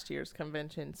than last year's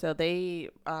convention. So they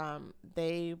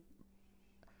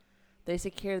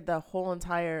secured the whole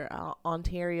entire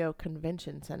Ontario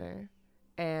Convention Center,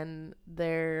 and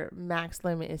their max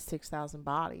limit is 6,000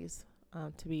 bodies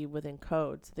to be within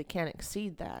code. So they can't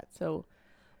exceed that. So,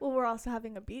 Well, we're also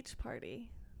having a beach party.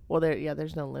 well,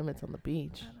 there's no limits on the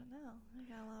beach. I don't know. I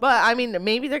got a lot of- But I mean,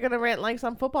 maybe they're gonna rent like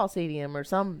some football stadium or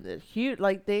some huge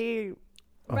like they.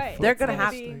 Right. They're It's gonna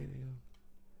have- be-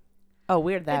 Oh,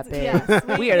 we're that It's- big.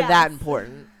 yes, We are yes. that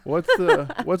important. What's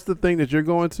the thing that you're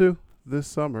going to this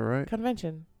summer, right?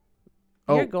 Convention.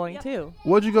 Oh. You're going Yep. too.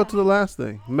 What'd you go to the last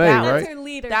thing? May, That That's right? her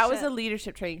leadership. That was a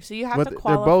leadership training. So you have But to they're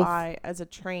both- qualify as a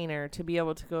trainer to be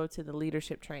able to go to the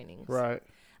leadership trainings. Right.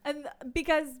 And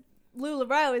because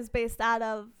Lularoe is based out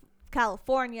of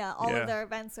California, all Yeah. of their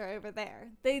events are over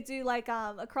there. They do like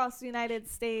across the United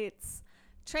States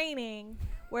training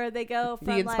where they go from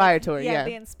The Inspire like, Tour, yeah, yeah.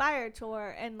 the Inspire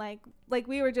Tour, and like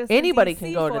we were just Anybody in can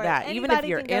DC go to for it. that, even if Anybody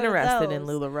you're can go to interested in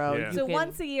those. Lularoe. Yeah. You So can,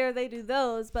 once a year they do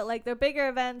those, but like their bigger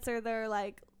events are their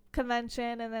like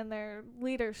convention and then their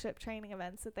leadership training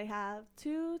events that they have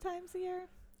 2 times a year.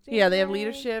 yeah, they have January.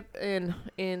 leadership in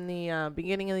the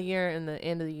beginning of the year and the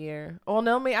end of the year. Oh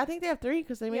no, I think they have 3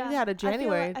 because they Yeah. had a I feel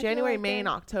January, like- I feel January, like May, and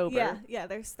they're- October. Yeah,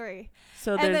 there's 3.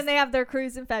 So And there's then they have their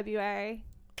cruise in February.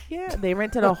 yeah, they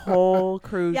rented a whole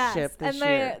cruise Yes, ship this and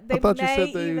year. they I thought you may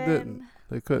said they even, didn't.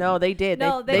 They couldn't. No, they did.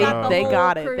 No, they got the whole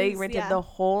got it. They cruise, rented yeah. the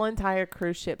whole entire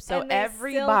cruise ship. So And they still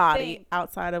everybody think-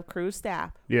 outside of cruise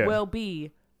staff Yeah. will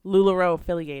be Lularoe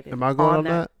affiliated. Am I going on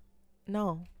that?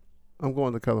 No. I'm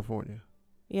going to California.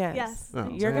 Yes. Yes. Oh,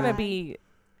 You're man. gonna be.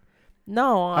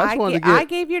 No, I just wanted to I get-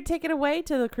 gave your ticket away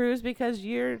to the cruise because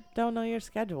you don't know your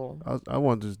schedule I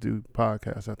want to just do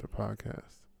podcast after podcast.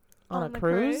 on a the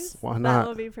cruise. Why That not?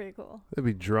 would be pretty cool. They'd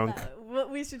be drunk.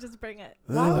 We should just bring it.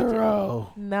 Why would you-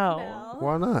 Lularoe. No. No.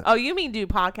 Why not? Oh, you mean do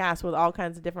podcasts with all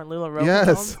kinds of different Lularoe? Yes.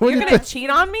 consultants? What do You're you gonna think? cheat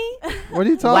on me? What are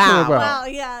you talking Wow. about? Wow,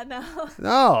 yeah, no.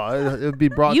 No, it'd be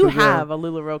brought You to have them. a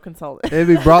Lularoe consultant. It'd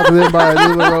be brought to them by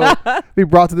Lularoe. Be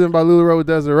brought to them by Lularoe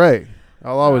Desiree.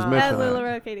 I'll always And mention And that.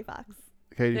 Lularoe, Katie Fox.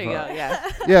 Katie There you go. Fox. Yeah.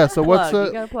 Yeah. So what's Plug.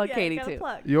 You gotta plug Yeah, Katie gotta too.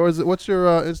 plug. yours? What's your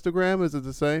Instagram? Is it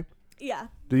the same? Yeah.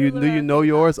 Do you Lularoe, know Katie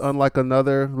yours? Fox. Unlike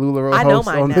another Lularoe I know host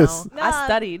mine on now. this No, I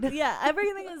studied. Yeah,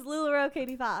 everything is Lularoe,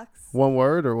 Katie Fox. one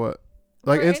word or what?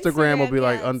 Like For Instagram will be Instagram,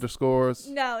 like yes. underscores.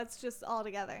 No, it's just all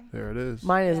together. There it is.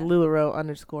 Mine is Yeah. Lularoe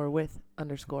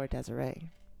 _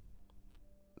 Desiree.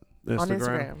 Instagram. on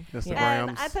Instagram. Instagrams.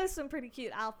 And I post some pretty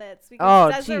cute outfits because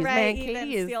Oh, jeez, Desiree man, even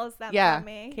Katie is- steals them Yeah, from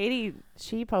me. Katie,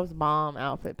 she posts bomb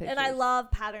outfit pictures. And I love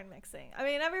pattern mixing. I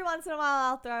mean, every once in a while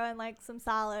I'll throw in like some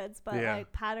solids, but Yeah.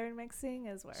 like pattern mixing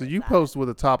is where So it's you at. post with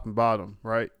the top and bottom,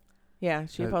 right? Yeah,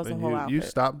 she And- posts a and whole you, outfit. You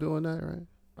stopped doing that, right?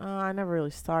 I never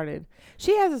really started.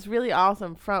 She has this really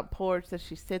awesome front porch that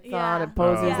she sits Yeah. on and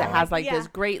poses Yeah, that has like- like this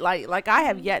great light. Like I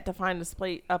have yet to find a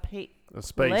space, A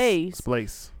space. Place.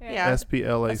 Splace. Yeah.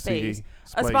 SPLACE.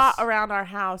 a spot around our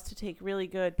house to take really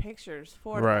good pictures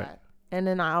for Right. that. And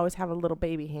then I always have a little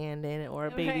baby hand in it or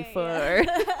a baby Right, foot.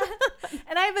 yeah.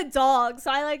 And I have a dog,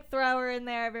 so I like throw her in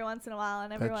there every once in a while,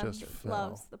 and everyone just fell.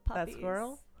 loves the puppies. That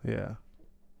squirrel? Yeah.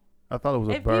 I thought it was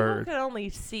a If bird. people could only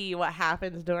see what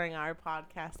happens during our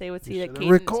podcast, they would see You that should've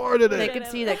Cadence, recorded they it. could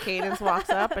see that Cadence walks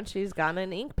up and she's got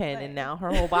an ink pen, Right. and now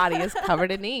her whole body is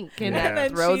covered in ink, and Yeah. And that then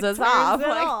throws she us turns off. it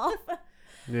Like, off.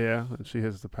 Yeah, and she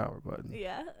hits the power button.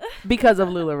 Yeah. because of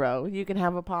Lularoe, you can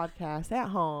have a podcast at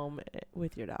home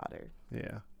with your daughter.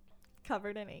 Yeah.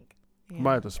 Covered in ink. Yeah.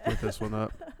 Might have to split this one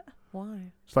up.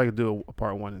 Why? Just like to do a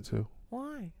part 1 and 2.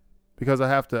 Why? Because I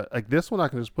have to, like this one I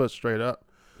can just put straight up,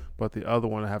 but the other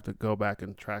one I have to go back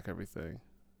and track everything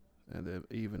and then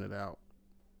even it out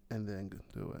and then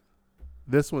do it.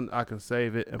 This one I can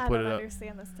save it and I put don't it up.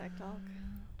 understand this tech talk.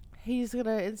 He's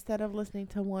gonna, instead of listening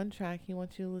to one track, he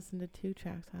wants you to listen to 2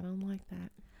 tracks. I don't like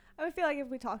that. I would feel like if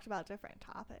we talked about different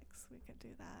topics, we could do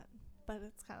that. But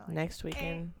it's kind of like Next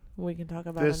weekend we can talk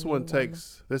about This a one new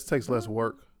takes less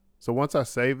work. So once I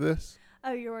save this,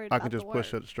 Oh, you're worried I about can just the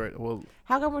push word. it straight. Well,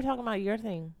 How come we're talking about your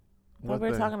thing? I what thought we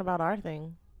were thing? talking about our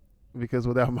thing. Because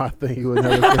without my thing, you wouldn't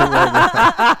have a thing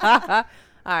right now.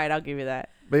 All right, I'll give you that.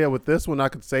 But yeah, with this one, I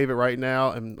could save it right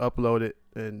now and upload it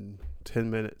in 10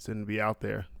 minutes and be out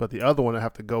there. But the other one, I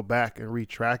have to go back and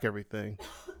retrack everything.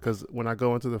 Because when I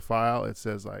go into the file, it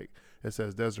says like it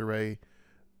says Desiree,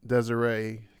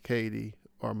 Caity,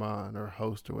 or mine, or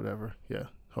host or whatever. Yeah,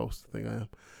 host, I think I am.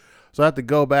 So I have to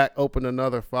go back, open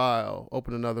another file,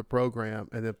 open another program,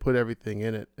 and then put everything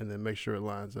in it, and then make sure it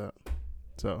lines up.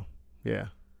 So, yeah.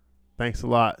 Thanks a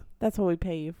lot. That's what we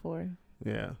pay you for.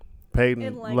 Yeah. Paid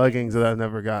In leggings that I've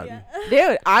never gotten. Yeah.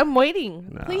 Dude, I'm waiting.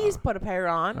 Nah. Please put a pair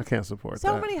on. I can't support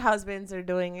So that. many husbands are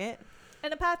doing it.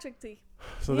 And a Patrick tee.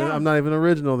 So then Yeah. I'm not even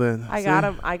original then. I See? got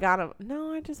him.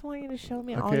 No, I just want you to show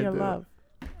me I all can't your do it. love.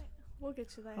 We'll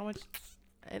get you there. How much?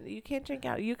 And you can't drink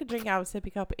out. You could drink out of a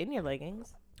sippy cup in your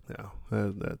leggings. No,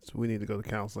 that's we need to go to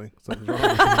counseling. Something's wrong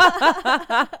with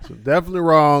you. So definitely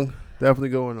wrong. Definitely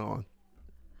going on.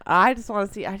 I just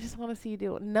want to see you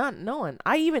do it. No one.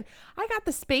 I got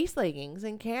the space leggings,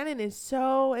 and Cannon is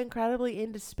so incredibly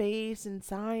into space and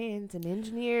science and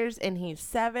engineers, and he's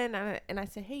 7. And I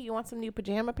said, hey, you want some new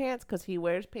pajama pants? Because he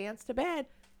wears pants to bed.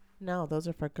 No, those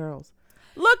are for girls.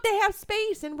 Look, they have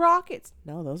space and rockets.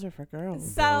 No, those are for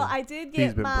girls. So I did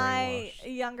get been my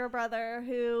brainwashed. younger brother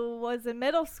who was in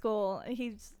middle school.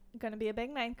 He's going to be a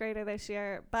big 9th grader this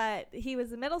year, but he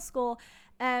was in middle school.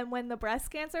 And when the breast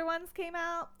cancer ones came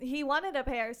out, he wanted a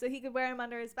pair so he could wear them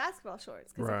under his basketball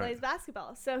shorts because Right. he plays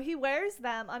basketball. So he wears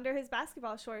them under his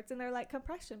basketball shorts, and they're like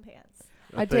compression pants.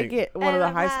 I did think- get one of the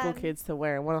And high I've school had- kids to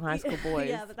wear, one of the high school boys.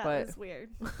 Yeah, but that but was weird.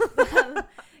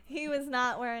 He was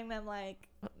not wearing them like,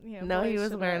 no, he boys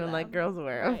was should wearing wear them like girls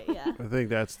wear them. Right, yeah. I think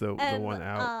that's the And, one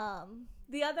out.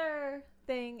 The other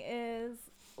thing is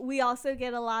we also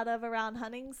get a lot of around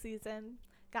hunting season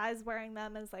guys wearing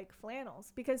them as like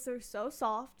flannels because they're so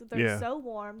soft, they're Yeah. so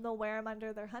warm. They'll wear them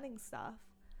under their hunting stuff.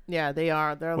 Yeah, they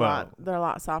are. They're Well, a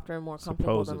lot softer and more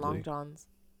comfortable than long supposedly. johns.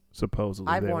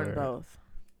 Supposedly I've they worn wear it. both.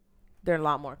 They're a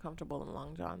lot more comfortable than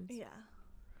long johns. Yeah.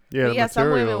 Yeah, But the yeah, some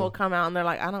women material. will come out and they're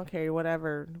like, I don't care,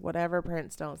 whatever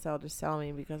prints don't sell, just sell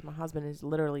me because my husband is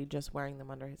literally just wearing them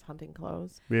under his hunting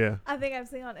clothes. Yeah, I think I've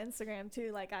seen on Instagram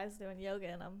too, like guys doing yoga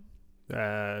in them.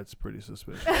 that's pretty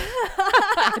suspicious.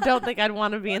 I don't think I'd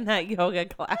want to be in that yoga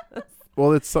class.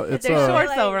 Well, it's If there's shorts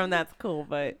Like- over them, that's cool,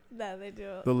 but No, they do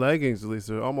it. the leggings. At least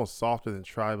they're almost softer than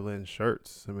tri-blend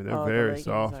shirts. I mean, they're Oh, the very leggings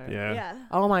soft. are- Yeah. Yeah.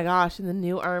 oh my gosh, and the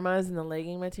new Irmas and the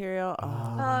legging material. Oh,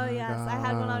 my yes. I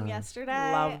had one on God.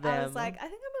 yesterday. Love I them. was like, I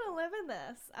think I'm going to live in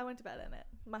this. I went to bed in it.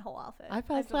 My whole outfit. I had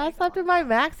to make slept them in my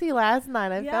maxi last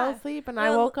night. I Yeah. fell asleep and I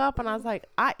Well, woke up and I was like,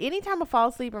 anytime I fall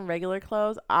asleep in regular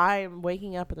clothes, I am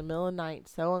waking up in the middle of the night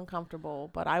so uncomfortable.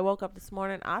 But I woke up this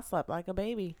morning, I slept like a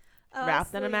baby, Oh, I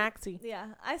wrapped in a sleep- maxi.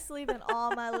 Yeah, I sleep in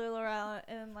all my Lularoe,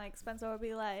 and like Spencer would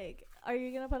be like, "Are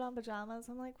you gonna put on pajamas?"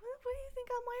 I'm like, "What do you think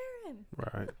I'm wearing?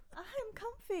 Right. I'm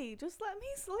comfy. Just let me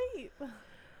sleep."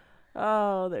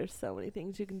 Oh, there's so many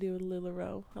things you can do with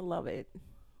Lularoe. I love it.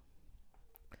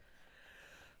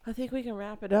 I think we can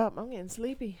wrap it up. I'm getting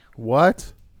sleepy.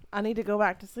 What? I need to go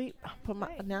back to sleep.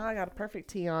 Right. Now I got a perfect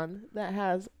tea on that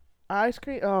has ice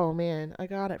cream. Oh man, I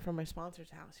got it from my sponsor's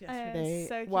house yesterday.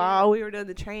 so cute. While we were doing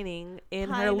the training in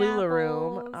her Lula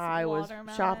room, Pineapples, I was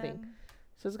watermelon. shopping.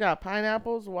 So it's got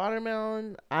pineapples,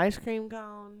 watermelon, ice cream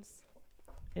cones,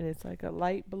 and it's like a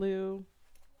light blue.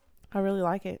 I really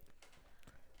like it.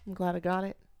 I'm glad I got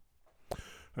it.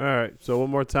 All right. So one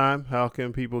more time, how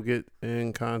can people get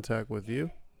in contact with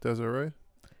you, Desiree?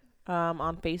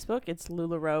 On Facebook, it's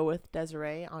Lularoe with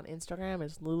Desiree. On Instagram,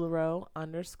 it's Lularoe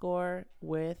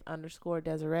 _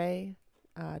 Desiree.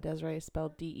 Desiree is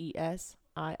spelled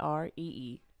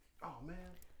DESIREE. Oh man.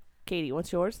 Caity,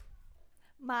 what's yours?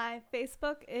 My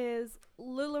Facebook is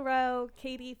Lularoe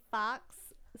Caity Fox,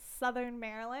 Southern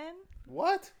Maryland,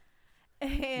 What?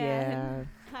 and Yeah.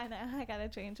 I know I gotta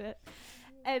change it.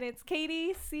 And it's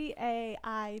Caity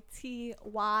CAITY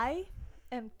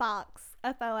and Fox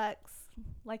FOX,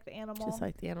 like the animal. Just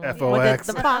like the animal. FOX. What did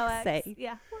the FOX. fox say?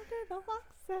 Yeah. What did the fox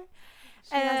say?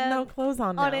 She has no And clothes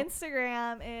on now. On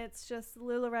Instagram, it's just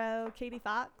Lularoe Caity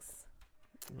Fox.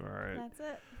 All right. That's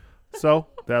it. So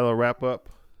that'll wrap up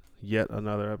yet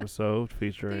another episode Do you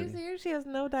featuring. see her? She has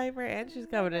no diaper and she's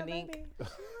covered in ink. Maybe. She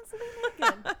wants to be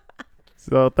naked.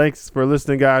 So thanks for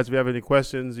listening, guys. If you have any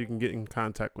questions, you can get in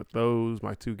contact with those,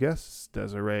 my two guests,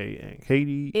 Desiree and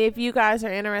Caity. If you guys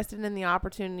are interested in the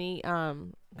opportunity,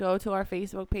 go to our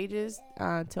Facebook pages,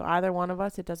 to either one of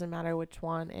us. It doesn't matter which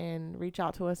one, and reach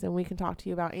out to us, and we can talk to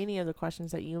you about any of the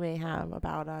questions that you may have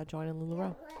about joining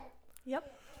Lularoe.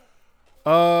 Yep.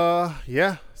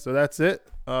 Yeah. So that's it.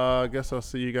 I guess I'll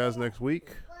see you guys next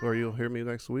week, or you'll hear me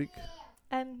next week.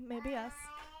 And maybe us.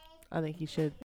 I think you should.